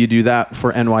 not only do you do that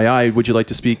for NYI, would you like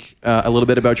to speak a little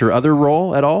bit about your other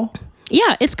role at all?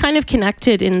 Yeah, it's kind of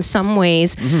connected in some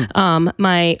ways.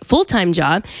 My full-time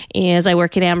job is I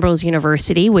work at Ambrose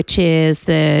University, which is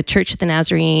the Church of the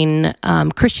Nazarene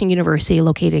Christian University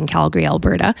located in Calgary,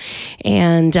 Alberta.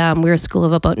 And we're a school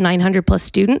of about 900 plus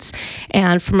students.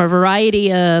 And from a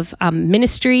variety of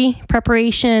ministry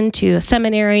preparation to a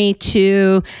seminary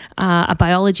to a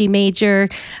biology major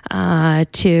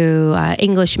to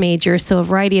English major. So a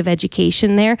variety of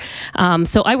education there.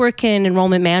 So I work in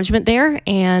enrollment management there,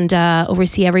 and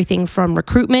oversee everything from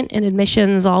recruitment and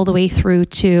admissions all the way through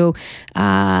to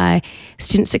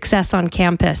student success on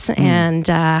campus and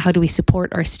how do we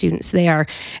support our students there.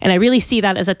 And I really see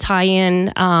that as a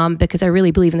tie-in because I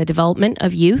really believe in the development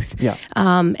of youth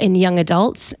and young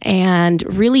adults, and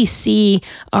really see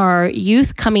our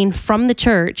youth coming from the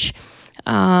church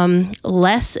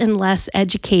less and less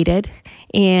educated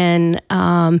in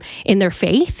their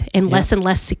faith, and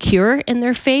less secure in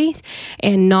their faith,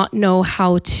 and not know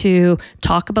how to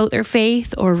talk about their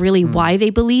faith or really why they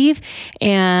believe.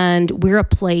 And we're a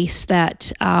place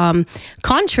that,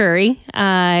 contrary,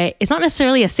 it's not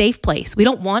necessarily a safe place. We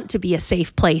don't want to be a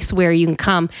safe place where you can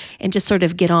come and just sort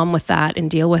of get on with that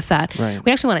and deal with that. Right.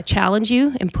 We actually want to challenge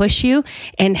you and push you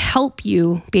and help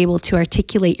you be able to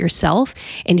articulate yourself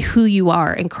and who you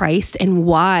are in Christ and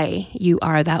why you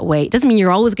are that way. It doesn't mean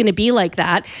you're always going to be like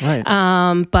that. Right.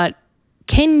 But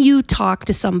can you talk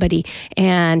to somebody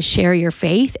and share your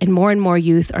faith? And more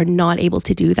youth are not able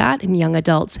to do that, and young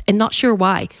adults, and not sure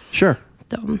why. Sure.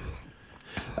 So,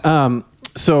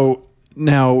 So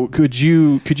now, could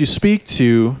you speak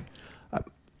to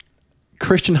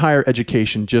Christian higher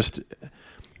education, just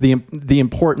the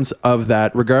importance of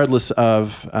that, regardless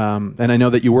of, and I know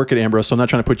that you work at Ambrose, so I'm not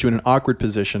trying to put you in an awkward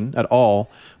position at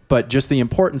all, but just the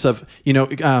importance of,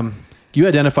 you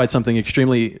identified something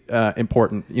extremely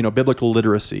important, biblical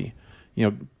literacy,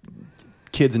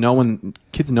 kids knowing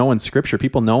scripture,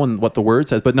 people knowing what the word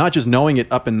says, but not just knowing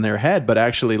it up in their head, but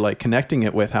actually like connecting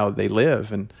it with how they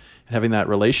live and having that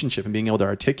relationship and being able to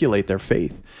articulate their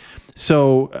faith.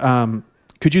 So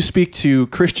could you speak to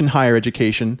Christian higher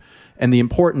education and the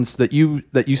importance that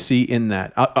you see in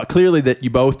that? Clearly that you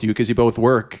both do, because you both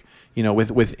work,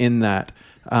 within that.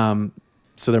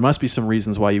 So there must be some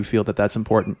reasons why you feel that that's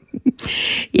important.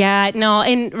 Yeah, no,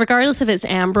 and regardless if it's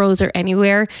Ambrose or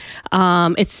anywhere,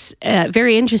 it's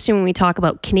very interesting when we talk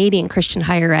about Canadian Christian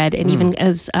higher ed, and even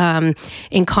as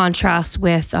in contrast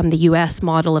with the U.S.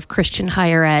 model of Christian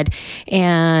higher ed.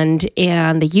 And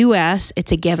in the U.S.,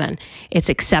 it's a given. It's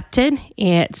accepted,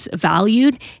 it's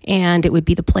valued, and it would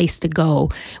be the place to go.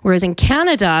 Whereas in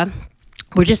Canada,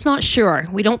 we're just not sure.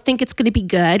 We don't think it's going to be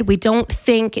good. We don't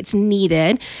think it's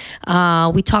needed.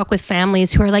 We talk with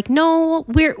families who are like, no,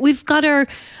 we've got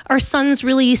our sons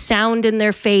really sound in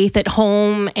their faith at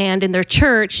home and in their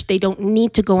church. They don't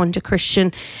need to go into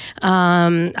Christian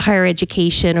higher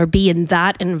education or be in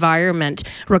that environment,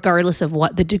 regardless of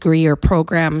what the degree or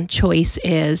program choice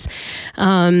is.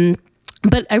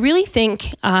 But I really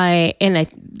think,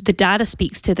 the data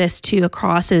speaks to this too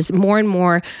across, is more and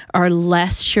more are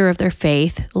less sure of their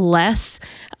faith, less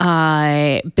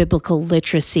biblical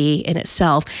literacy in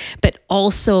itself, but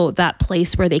also that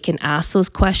place where they can ask those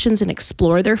questions and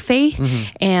explore their faith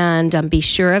and be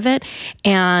sure of it.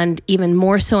 And even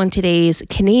more so in today's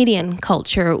Canadian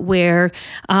culture, where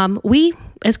we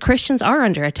as Christians are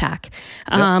under attack.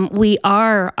 We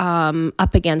are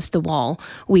up against the wall.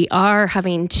 We are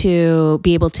having to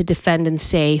be able to defend and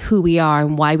say who we are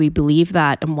and why we believe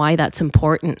that and why that's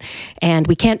important. And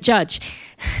we can't judge.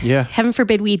 Yeah. Heaven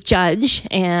forbid we judge.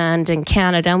 And in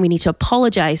Canada, we need to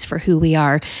apologize for who we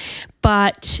are.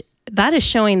 But that is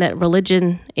showing that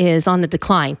religion is on the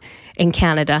decline in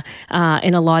Canada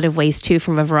in a lot of ways too,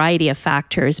 from a variety of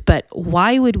factors. But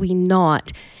why would we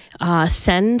not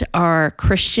send our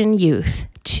Christian youth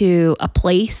to a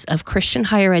place of Christian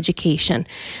higher education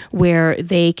where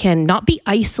they can not be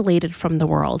isolated from the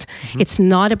world? It's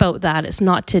not about that. It's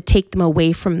not to take them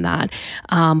away from that,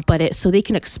 but it's so they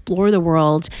can explore the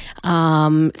world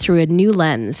through a new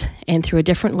lens and through a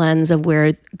different lens of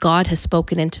where God has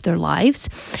spoken into their lives,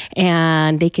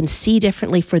 and they can see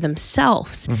differently for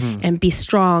themselves and be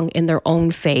strong in their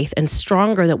own faith, and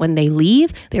stronger that when they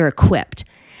leave, they're equipped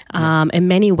in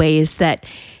many ways that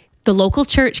the local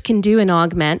church can do and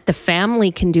augment, the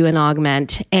family can do and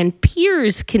augment, and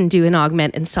peers can do and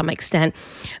augment in some extent.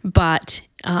 But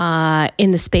in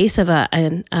the space of a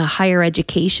higher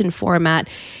education format,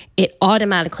 it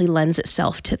automatically lends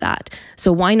itself to that.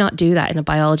 So why not do that in a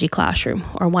biology classroom?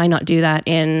 Or why not do that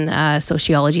in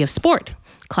sociology of sport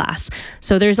class?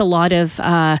 So there's a lot of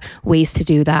ways to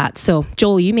do that. So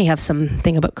Joel, you may have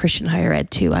something about Christian higher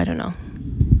ed too. I don't know.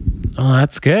 Oh,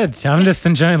 that's good. I'm just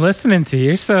enjoying listening to you.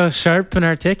 You're so sharp and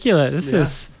articulate.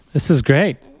 This is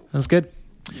great. That was good.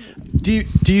 Do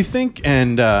you think,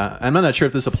 and I'm not sure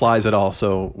if this applies at all,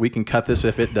 so we can cut this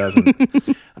if it doesn't.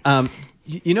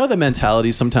 The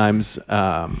mentality sometimes,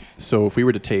 so if we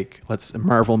were to take,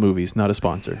 Marvel movies, not a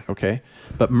sponsor, okay?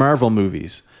 But Marvel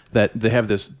movies, that they have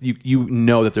this, you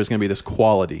know that there's going to be this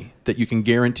quality that you can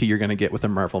guarantee you're going to get with a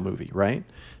Marvel movie, right?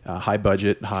 High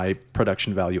budget, high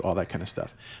production value, all that kind of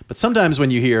stuff. But sometimes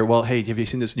when you hear, well, hey, have you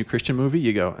seen this new Christian movie?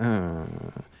 You go,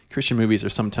 Christian movies are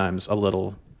sometimes a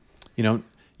little,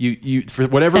 you for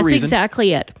whatever That's reason. That's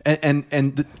exactly it.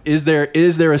 And is there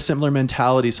a similar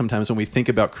mentality sometimes when we think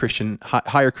about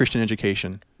higher Christian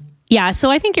education? Yeah,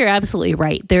 so I think you're absolutely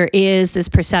right. There is this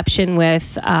perception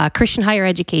with Christian higher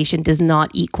education does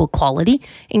not equal quality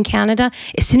in Canada.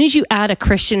 As soon as you add a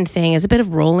Christian thing, it's a bit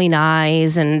of rolling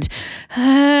eyes and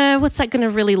what's that going to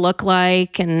really look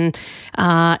like? And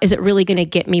is it really going to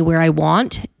get me where I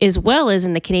want? As well as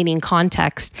in the Canadian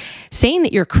context, saying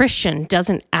that you're Christian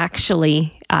doesn't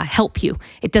actually help you.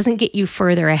 It doesn't get you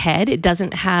further ahead. It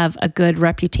doesn't have a good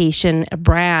reputation, a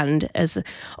brand as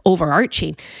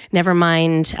overarching. Never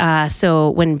mind. So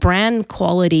when brand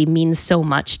quality means so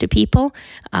much to people,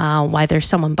 whether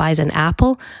someone buys an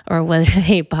Apple or whether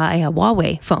they buy a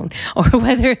Huawei phone or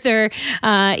whether they're,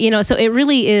 so it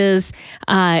really is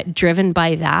driven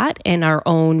by that and our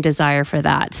own desire for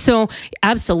that. So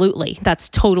absolutely, that's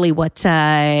totally what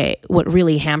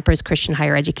really hampers Christian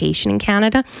higher education in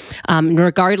Canada.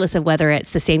 Regardless of whether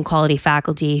it's the same quality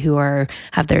faculty who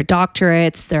have their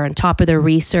doctorates, they're on top of their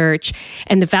research,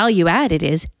 and the value added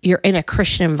is you're in a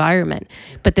Christian environment,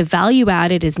 but the value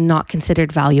added is not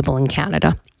considered valuable in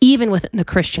Canada, even within the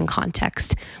Christian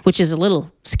context, which is a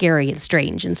little scary and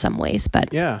strange in some ways.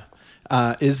 But yeah,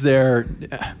 is there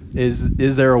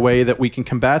a way that we can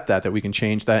combat that we can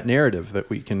change that narrative, that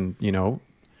we can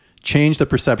change the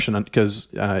perception?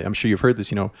 Because I'm sure you've heard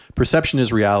this. Perception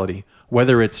is reality.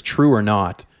 Whether it's true or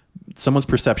not, someone's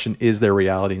perception is their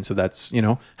reality. And so that's,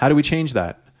 how do we change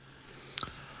that?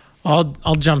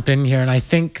 I'll jump in here, and I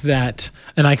think that,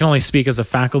 and I can only speak as a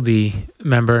faculty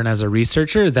member and as a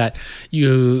researcher, that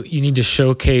you need to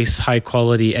showcase high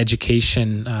quality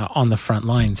education on the front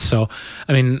lines. So,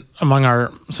 I mean, among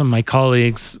some of my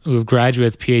colleagues who have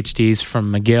graduated with PhDs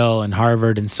from McGill and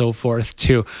Harvard and so forth,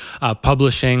 to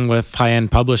publishing with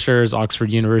high-end publishers, Oxford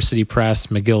University Press,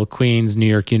 McGill Queen's, New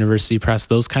York University Press,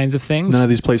 those kinds of things. None of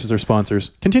these places are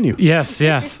sponsors. Continue.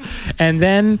 Yes. And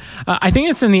then I think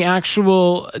it's in the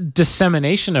actual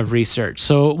dissemination of research.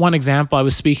 So one example, I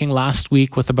was speaking last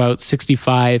week with about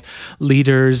 65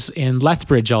 leaders in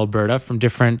Lethbridge, Alberta, from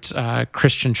different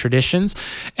Christian traditions.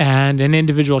 And an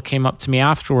individual came up to me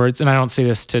afterwards, and I don't say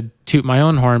this to toot my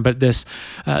own horn, but this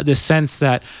sense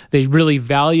that they really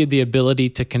valued the ability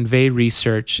to convey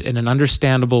research in an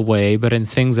understandable way, but in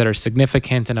things that are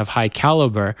significant and of high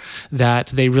caliber, that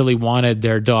they really wanted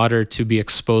their daughter to be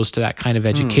exposed to that kind of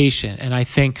education. And I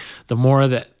think the more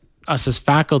that us as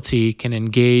faculty can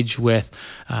engage with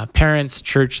parents,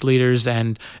 church leaders,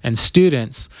 and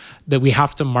students, that we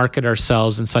have to market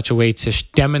ourselves in such a way to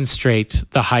demonstrate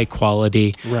the high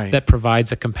quality that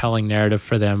provides a compelling narrative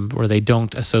for them, where they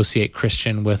don't associate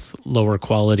Christian with lower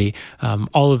quality.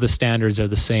 All of the standards are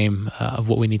the same of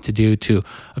what we need to do to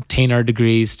obtain our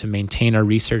degrees, to maintain our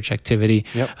research activity,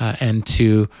 and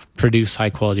to produce high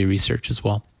quality research as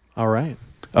well. All right.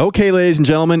 Okay, ladies and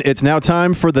gentlemen, it's now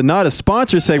time for the Not a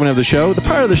Sponsor segment of the show, the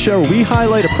part of the show where we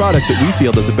highlight a product that we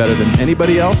feel does it better than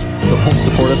anybody else but won't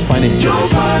support us financially.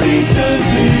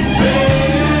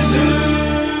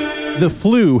 The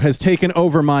flu has taken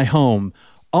over my home.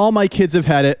 All my kids have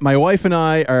had it. My wife and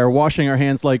I are washing our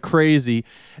hands like crazy.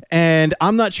 And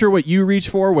I'm not sure what you reach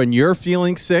for when you're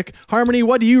feeling sick. Harmony,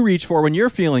 what do you reach for when you're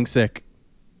feeling sick?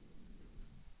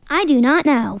 I do not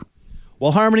know.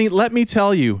 Well, Harmony, let me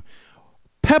tell you.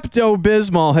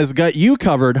 Pepto-Bismol has got you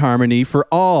covered, Harmony, for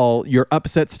all your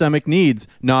upset stomach needs.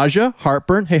 Nausea,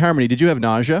 heartburn. Hey, Harmony, did you have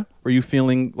nausea? Were you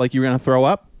feeling like you were going to throw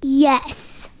up?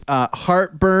 Yes.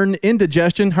 Heartburn,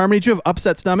 indigestion. Harmony, did you have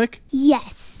upset stomach?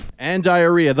 Yes. And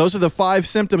diarrhea. Those are the 5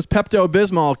 symptoms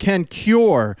Pepto-Bismol can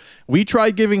cure. We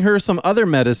tried giving her some other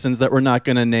medicines that we're not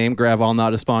going to name. Gravol,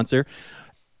 not a sponsor.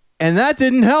 And that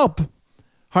didn't help.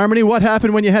 Harmony, what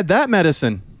happened when you had that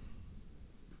medicine?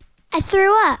 I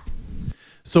threw up.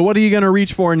 So what are you going to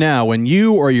reach for now? When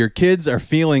you or your kids are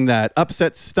feeling that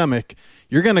upset stomach,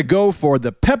 you're going to go for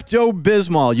the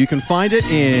Pepto-Bismol. You can find it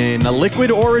in a liquid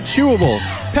or a chewable.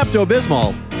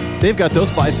 Pepto-Bismol. They've got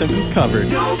those 5 symptoms covered.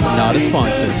 Not a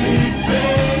sponsor.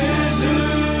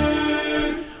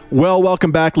 Well,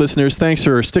 welcome back, listeners. Thanks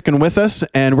for sticking with us.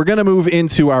 And we're going to move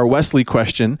into our Wesley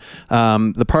question,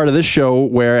 the part of this show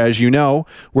where, as you know,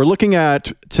 we're looking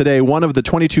at today one of the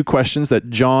 22 questions that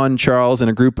John, Charles, and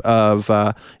a group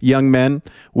of young men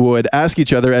would ask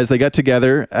each other as they got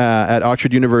together at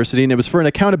Oxford University. And it was for an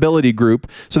accountability group.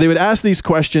 So they would ask these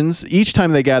questions each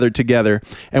time they gathered together.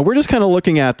 And we're just kind of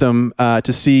looking at them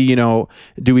to see,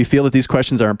 do we feel that these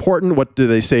questions are important? What do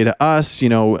they say to us?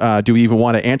 Do we even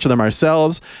want to answer them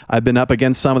ourselves? I've been up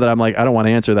against some that I'm like, I don't want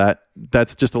to answer that.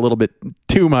 That's just a little bit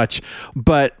too much.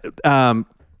 But, and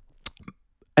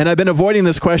I've been avoiding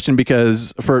this question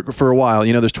because for a while,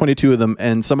 there's 22 of them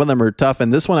and some of them are tough.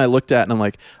 And this one I looked at and I'm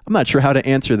like, I'm not sure how to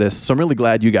answer this. So I'm really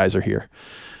glad you guys are here.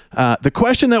 The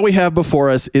question that we have before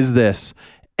us is this: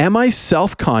 am I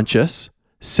self-conscious,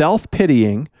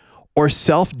 self-pitying, or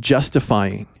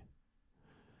self-justifying?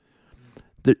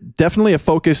 Definitely a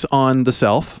focus on the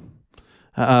self.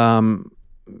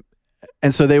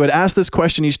 And so they would ask this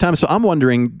question each time. So I'm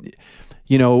wondering,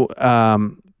 now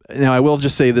I will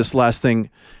just say this last thing,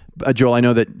 Joel. I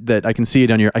know that I can see it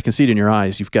in your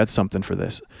eyes. You've got something for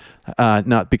this,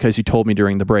 not because you told me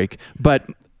during the break, but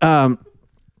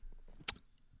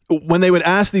when they would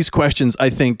ask these questions,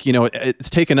 I think it's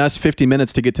taken us 50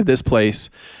 minutes to get to this place.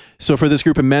 So for this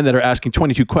group of men that are asking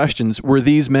 22 questions, were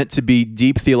these meant to be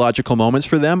deep theological moments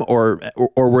for them, or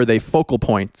were they focal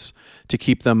points to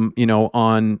keep them,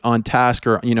 on task,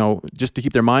 or, just to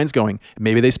keep their minds going?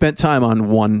 Maybe they spent time on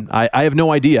one. I have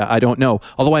no idea. I don't know.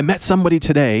 Although I met somebody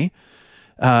today,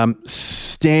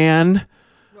 Stan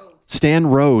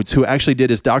Rhodes, who actually did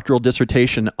his doctoral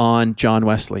dissertation on John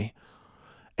Wesley.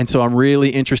 And so I'm really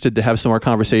interested to have some more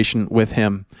conversation with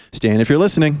him. Stan, if you're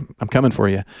listening, I'm coming for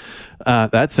you.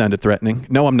 That sounded threatening.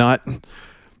 No, I'm not.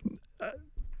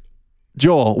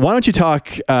 Joel, why don't you talk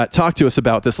to us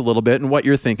about this a little bit and what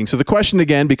you're thinking? So the question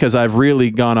again, because I've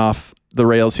really gone off the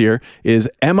rails here, is: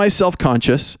 am I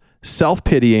self-conscious,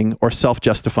 self-pitying, or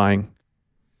self-justifying?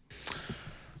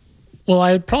 Well,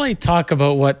 I'd probably talk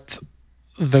about what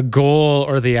the goal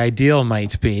or the ideal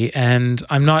might be. And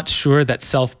I'm not sure that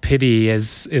self-pity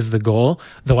is the goal,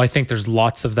 though I think there's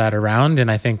lots of that around.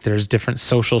 And I think there's different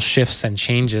social shifts and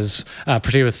changes,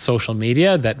 particularly with social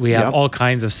media, that we have all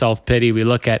kinds of self-pity. We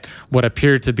look at what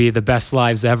appear to be the best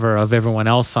lives ever of everyone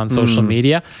else on social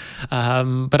media.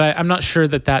 But I'm not sure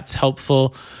that that's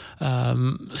helpful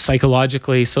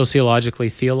psychologically, sociologically,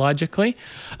 theologically.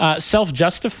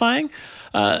 Self-justifying.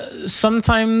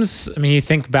 Sometimes, you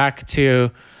think back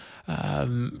to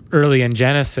early in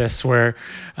Genesis, where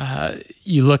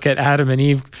you look at Adam and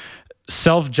Eve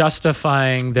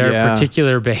self-justifying their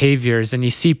particular behaviors, and you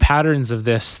see patterns of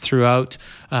this throughout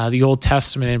the Old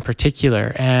Testament in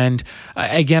particular. And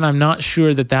again, I'm not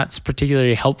sure that that's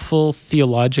particularly helpful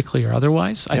theologically or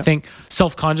otherwise. I think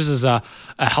self-conscious is a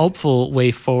helpful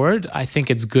way forward. I think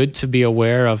it's good to be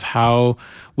aware of how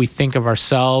we think of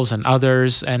ourselves and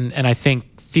others, and I think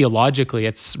theologically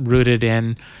it's rooted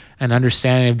in an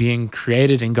understanding of being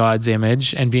created in God's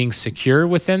image and being secure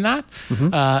within that,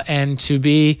 and to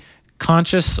be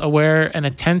conscious, aware, and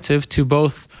attentive to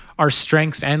both our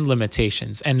strengths and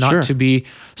limitations, and not to be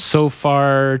so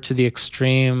far to the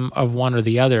extreme of one or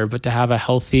the other, but to have a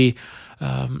healthy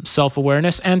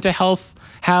self-awareness, and to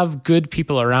have good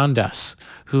people around us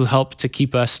who help to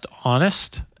keep us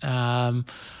honest,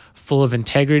 full of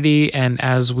integrity, and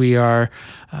as we are,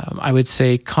 I would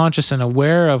say, conscious and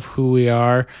aware of who we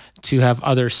are, to have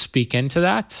others speak into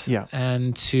that,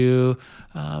 and to,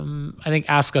 I think,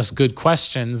 ask us good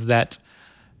questions that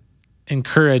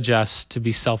encourage us to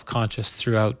be self-conscious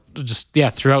throughout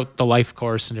the life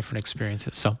course and different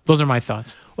experiences. So those are my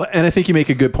thoughts. Well, and I think you make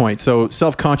a good point. So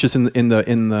self-conscious in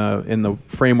the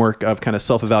framework of kind of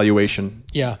self-evaluation.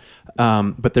 Yeah.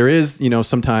 But there is,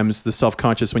 sometimes the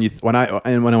self-conscious when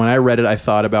I read it, I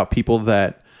thought about people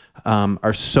that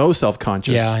are so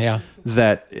self-conscious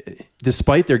that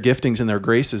despite their giftings and their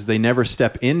graces, they never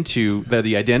step into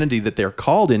the identity that they're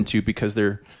called into, because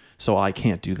I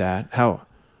can't do that.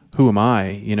 Who am I?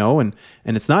 And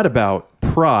it's not about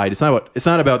pride. It's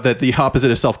not about that. The opposite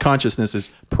of self-consciousness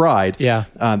is pride. Yeah.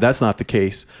 That's not the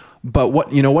case. But what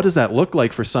does that look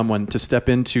like for someone to step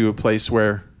into a place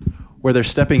where they're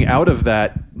stepping out of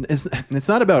that? It's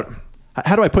not about,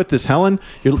 how do I put this, Helen?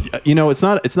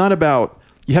 It's not about,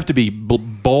 you have to be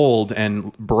bold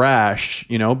and brash,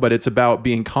 but it's about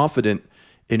being confident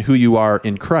in who you are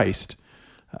in Christ.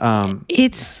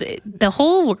 It's the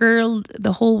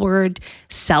whole word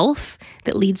self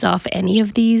that leads off any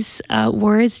of these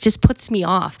words just puts me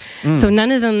off. So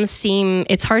none of them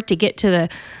it's hard to get to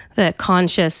the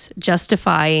conscious,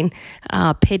 justifying,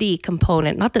 pity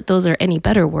component. Not that those are any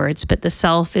better words, but the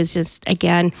self is just,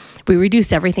 again, we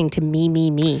reduce everything to me,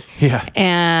 me, me. Yeah.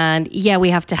 And yeah, we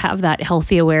have to have that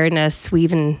healthy awareness. We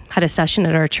even had a session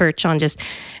at our church on just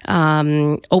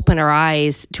open our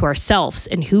eyes to ourselves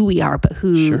and who we are, but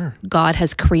who God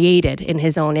has created in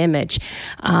his own image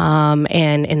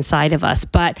and inside of us.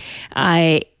 But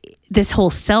this whole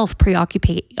self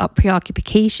preoccupation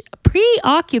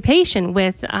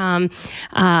with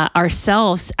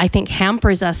ourselves, I think,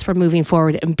 hampers us from moving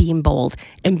forward and being bold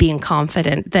and being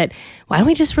confident. That why don't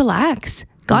we just relax?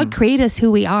 God created us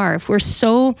who we are. If we're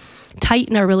so tight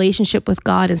in our relationship with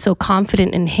God and so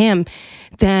confident in him,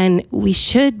 then we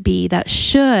should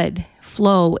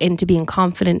flow into being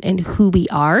confident in who we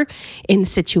are in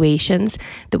situations,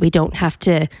 that we don't have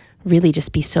to really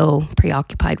just be so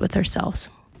preoccupied with ourselves.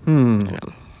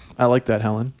 I like that,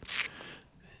 Helen.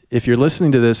 If you're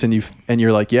listening to this and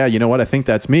you're like, yeah, you know what? I think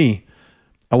that's me.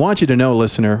 I want you to know,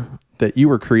 listener, that you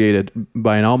were created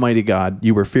by an almighty God.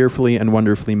 You were fearfully and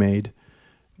wonderfully made.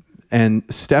 And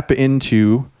step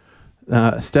into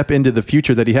the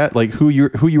future that he had, like who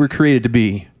you were created to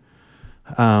be.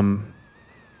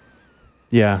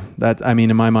 Yeah,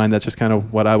 in my mind, that's just kind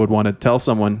of what I would want to tell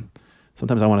someone.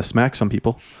 Sometimes I want to smack some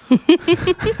people.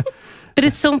 But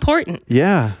it's so important.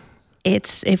 Yeah.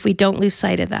 It's if we don't lose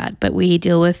sight of that, but we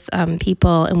deal with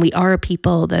people, and we are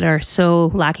people that are so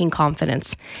lacking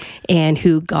confidence in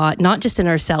who God, not just in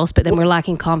ourselves, but then we're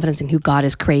lacking confidence in who God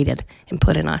has created and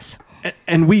put in us.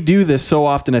 And we do this so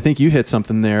often. I think you hit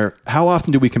something there. How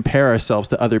often do we compare ourselves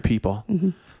to other people? Mm-hmm.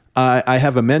 I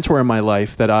have a mentor in my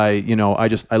life that I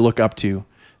look up to,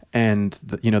 and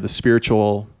the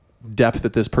spiritual depth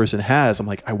that this person has. I'm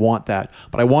like, I want that,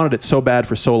 but I wanted it so bad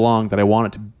for so long that I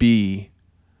wanted to be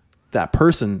that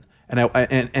person. And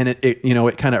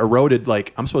it kind of eroded.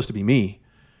 Like, I'm supposed to be me.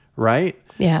 Right.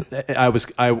 Yeah. I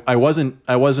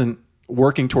wasn't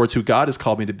working towards who God has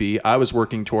called me to be. I was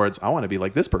working towards, I want to be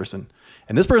like this person,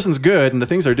 and this person's good, and the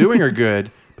things they're doing are good,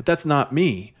 but that's not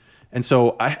me. And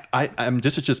so I'm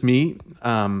just me,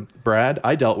 Brad.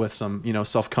 I dealt with some,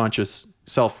 self-conscious,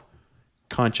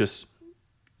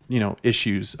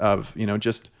 issues of,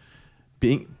 just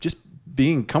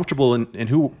being comfortable in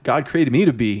who God created me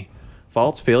to be.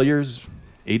 Faults, failures,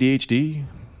 ADHD.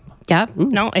 Yeah. Ooh.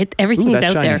 No, everything's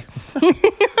out shiny. there.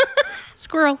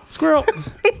 Squirrel.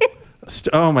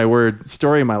 Oh my word.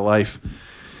 Story of my life.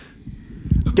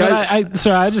 But I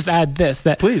just add this,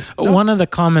 that please, no. One of the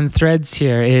common threads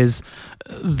here is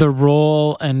the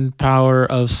role and power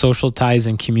of social ties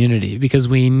and community, because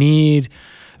we need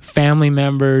family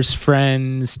members,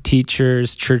 friends,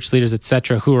 teachers, church leaders,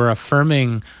 etc., who are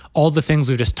affirming all the things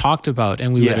we just talked about,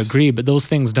 and we would agree, but those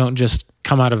things don't just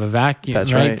come out of a vacuum.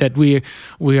 That's right. That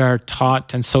we are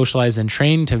taught and socialized and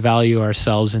trained to value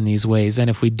ourselves in these ways, and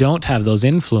if we don't have those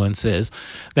influences,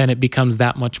 then it becomes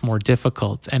that much more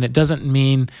difficult. And it doesn't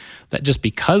mean that just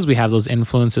because we have those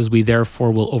influences, we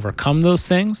therefore will overcome those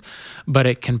things, but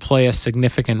it can play a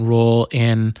significant role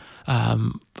in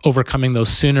overcoming those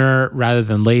sooner rather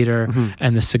than later,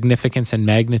 and the significance and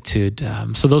magnitude.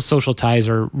 So those social ties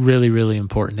are really, really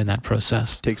important in that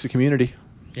process. Takes a community.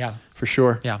 Yeah. For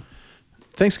sure. Yeah.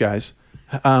 Thanks, guys.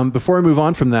 Before I move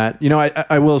on from that,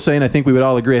 I will say, and I think we would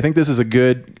all agree, I think this is a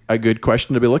good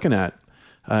question to be looking at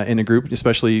in a group,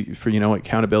 especially for,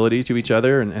 accountability to each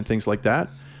other and things like that.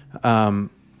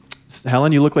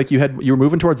 Helen, you look like you were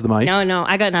moving towards the mic. No,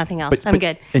 I got nothing else. I'm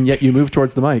good. And yet you moved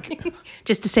towards the mic.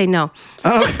 Just to say no.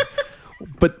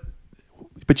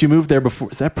 But you moved there before.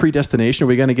 Is that predestination? Are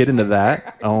we going to get into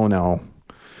that? Oh, no.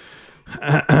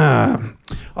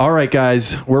 All right,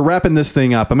 guys, we're wrapping this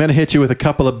thing up. I'm going to hit you with a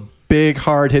couple of big,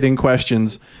 hard-hitting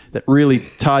questions that really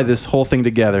tie this whole thing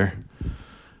together.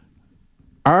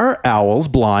 Are owls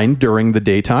blind during the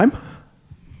daytime?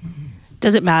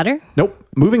 Does it matter? Nope.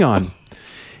 Moving on.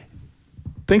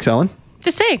 Thanks, Ellen.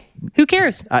 Just say, who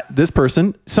cares? This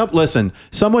person,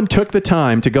 someone took the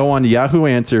time to go on to Yahoo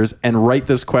Answers and write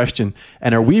this question.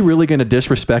 And are we really going to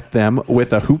disrespect them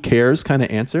with a who cares kind of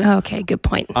answer? Okay, good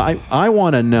point. I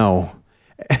want to know,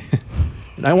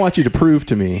 and I want you to prove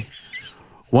to me,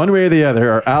 one way or the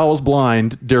other, are owls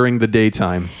blind during the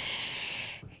daytime?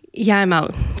 Yeah, I'm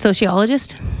out.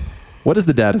 Sociologist? What does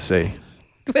the data say?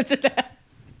 What's it?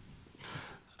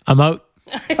 I'm out.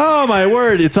 Oh, my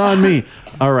word. It's on me.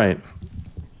 All right.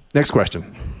 Next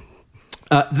question.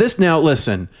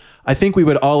 Listen, I think we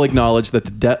would all acknowledge that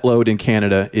the debt load in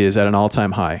Canada is at an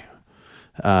all-time high.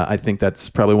 I think that's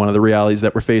probably one of the realities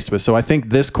that we're faced with. So I think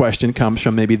this question comes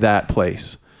from maybe that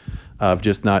place of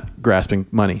just not grasping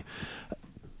money.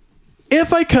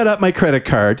 If I cut up my credit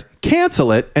card,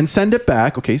 cancel it, and send it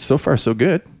back, okay, so far so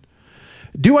good,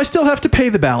 do I still have to pay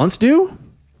the balance due?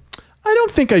 I don't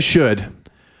think I should.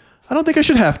 I don't think I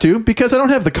should have to because I don't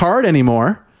have the card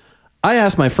anymore. I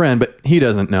asked my friend, but he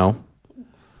doesn't know.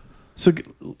 So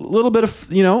a little bit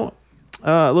of,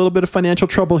 a little bit of financial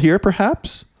trouble here,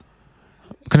 perhaps.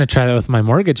 I'm going to try that with my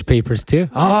mortgage papers too.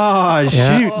 Oh,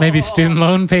 shoot. Maybe student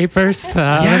loan papers.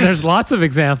 And there's lots of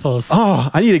examples. Oh,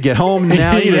 I need to get home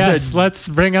now. Yes, let's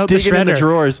bring out the shredder. Dig it in the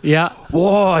drawers. Yeah.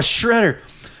 Whoa, a shredder.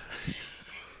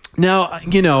 Now,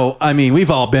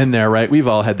 we've all been there, right? We've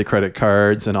all had the credit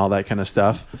cards and all that kind of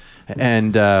stuff.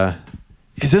 And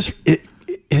is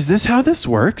this how this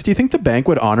works? Do you think the bank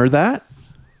would honor that?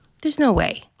 There's no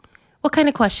way. What kind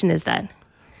of question is that?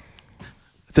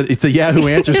 It's a Yahoo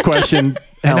Answers question.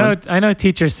 I know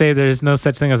teachers say there's no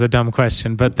such thing as a dumb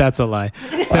question, but that's a lie.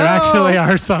 There actually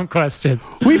are some questions.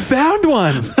 We found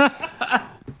one.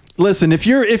 Listen, if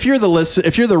you're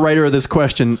the writer of this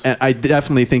question, and I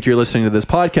definitely think you're listening to this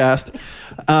podcast,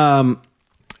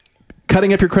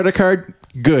 cutting up your credit card,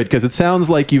 good, because it sounds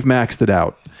like you've maxed it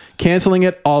out. Canceling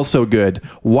it, also good.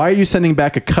 Why are you sending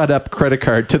back a cut up credit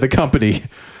card to the company?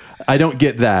 I don't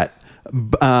get that.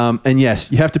 And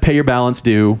yes, you have to pay your balance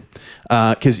due,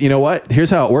 because you know what?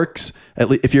 Here's how it works. At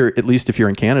least if you're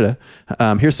in Canada,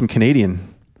 here's some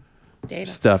Canadian Data.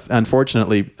 Stuff.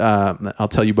 Unfortunately, I'll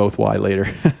tell you both why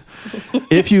later.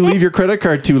 If you leave your credit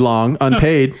card too long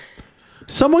unpaid,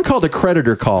 someone called a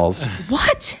creditor calls.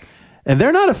 What? And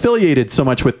they're not affiliated so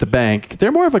much with the bank.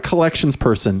 They're more of a collections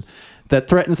person that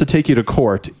threatens to take you to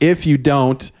court if you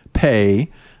don't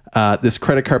pay this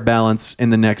credit card balance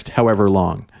in the next however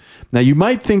long. Now, you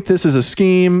might think this is a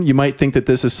scheme. You might think that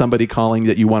this is somebody calling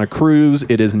that you want to cruise.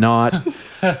 It is not.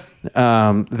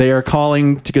 They are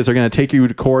calling because they're going to take you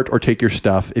to court or take your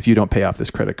stuff if you don't pay off this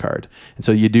credit card. And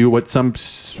so you do what some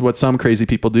crazy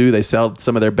people do. They sell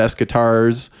some of their best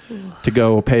guitars to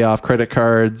go pay off credit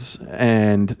cards.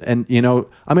 And I'm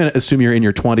going to assume you're in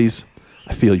your 20s.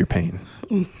 I feel your pain.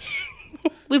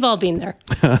 We've all been there.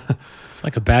 It's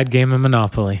like a bad game of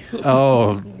Monopoly.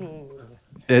 Oh,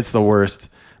 it's the worst.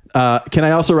 Can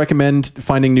I also recommend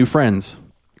finding new friends?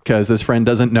 Because this friend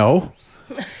doesn't know.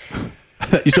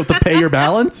 You still have to pay your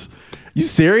balance? You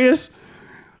serious?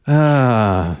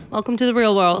 Welcome to the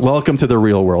real world. Welcome to the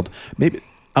real world. Maybe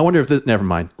I wonder if this. Never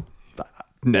mind.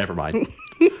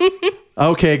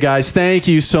 Okay, guys, thank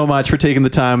you so much for taking the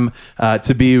time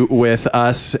to be with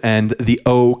us and the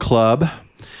O Club.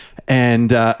 And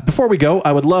before we go,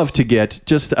 I would love to get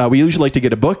we usually like to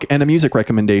get a book and a music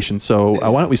recommendation. So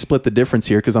why don't we split the difference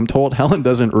here? Because I'm told Helen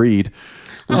doesn't read.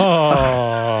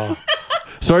 Oh.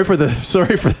 Sorry for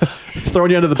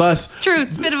throwing you under the bus. It's true.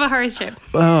 It's a bit of a hardship.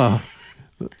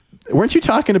 Weren't you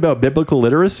talking about biblical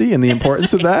literacy and the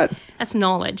importance of that? That's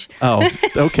knowledge. Oh,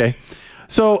 okay.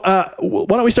 So why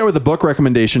don't we start with the book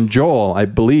recommendation? Joel, I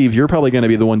believe you're probably going to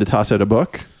be the one to toss out a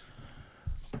book.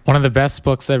 One of the best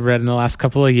books I've read in the last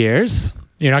couple of years.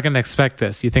 You're not going to expect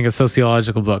this. You think a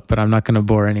sociological book, but I'm not going to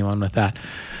bore anyone with that.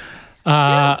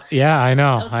 Yeah, I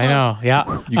know.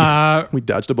 Yeah. We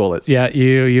dodged a bullet. Yeah,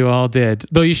 you all did.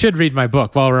 Though you should read my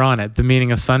book while we're on it, The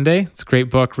Meaning of Sunday. It's a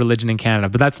great book, Religion in Canada.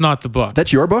 But that's not the book.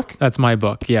 That's your book? That's my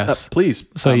book, yes. Please.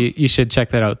 So you should check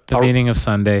that out, The Meaning of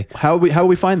Sunday. How will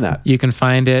we find that? You can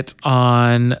find it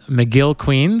on McGill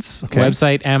Queen's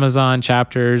website, Amazon,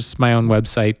 Chapters, my own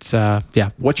website.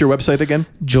 Yeah. What's your website again?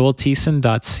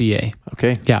 joelthiessen.ca.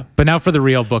 Okay. Yeah. But now for the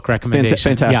real book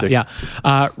recommendation. Fantastic.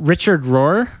 Yeah. Richard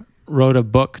Rohr wrote a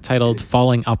book titled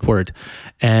Falling Upward,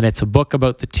 and it's a book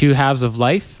about the two halves of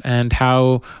life and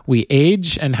how we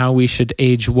age and how we should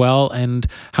age well and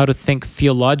how to think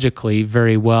theologically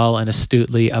very well and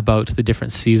astutely about the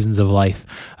different seasons of life.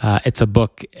 It's a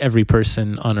book every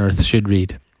person on earth should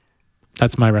read.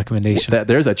 That's my recommendation.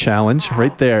 There's a challenge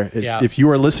right there. Yeah. If you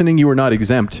are listening, you are not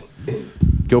exempt.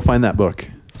 Go find that book.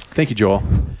 Thank you, Joel.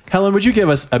 Helen, would you give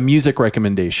us a music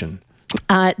recommendation?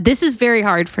 This is very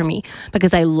hard for me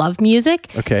because I love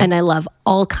music and I love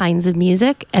all kinds of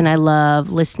music and I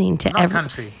love listening to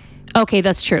country. Okay,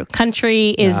 that's true. Country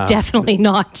is definitely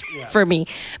not for me.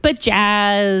 But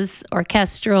jazz,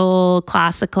 orchestral,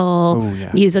 classical,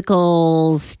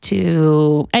 musicals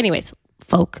anyways,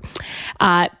 folk.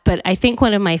 But I think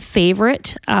one of my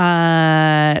favorite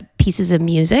pieces of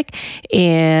music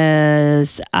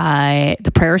is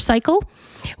The Prayer Cycle,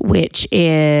 which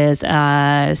is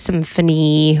a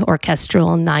symphony orchestral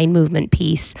 9-movement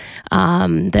piece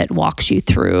that walks you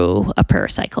through a prayer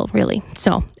cycle, really.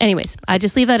 So anyways, I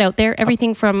just leave that out there.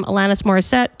 Everything from Alanis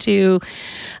Morissette to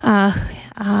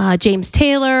James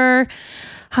Taylor.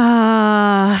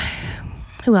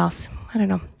 Who else? I don't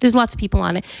know. There's lots of people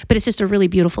on it, but it's just a really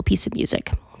beautiful piece of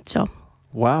music. So,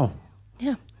 Wow.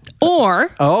 yeah.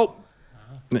 Or Oh,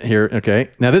 here. Okay.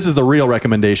 Now this is the real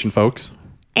recommendation, folks.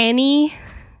 any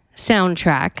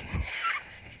soundtrack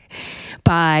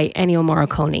by Ennio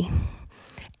Morricone.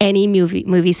 Any movie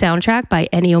soundtrack by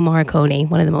Ennio Morricone,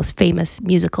 one of the most famous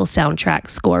musical soundtrack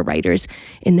score writers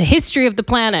in the history of the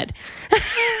planet.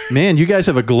 Man, you guys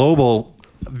have a global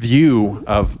view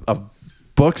of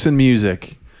books and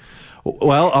music.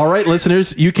 Well, all right,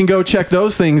 listeners, you can go check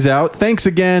those things out. Thanks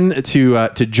again to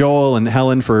Joel and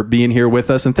Helen for being here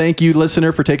with us. And thank you,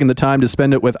 listener, for taking the time to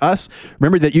spend it with us.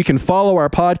 Remember that you can follow our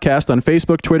podcast on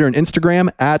Facebook, Twitter, and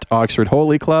Instagram at Oxford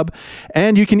Holy Club.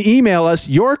 And you can email us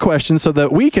your questions so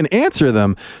that we can answer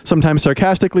them, sometimes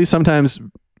sarcastically, sometimes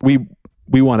we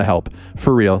want to help,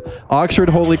 for real.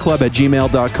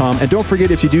 OxfordHolyClub@gmail.com. And don't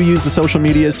forget, if you do use the social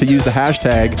medias, to use the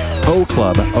hashtag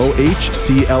OClub,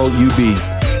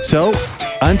 OHCLUB. So,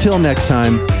 until next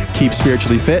time, keep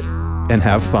spiritually fit and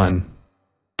have fun.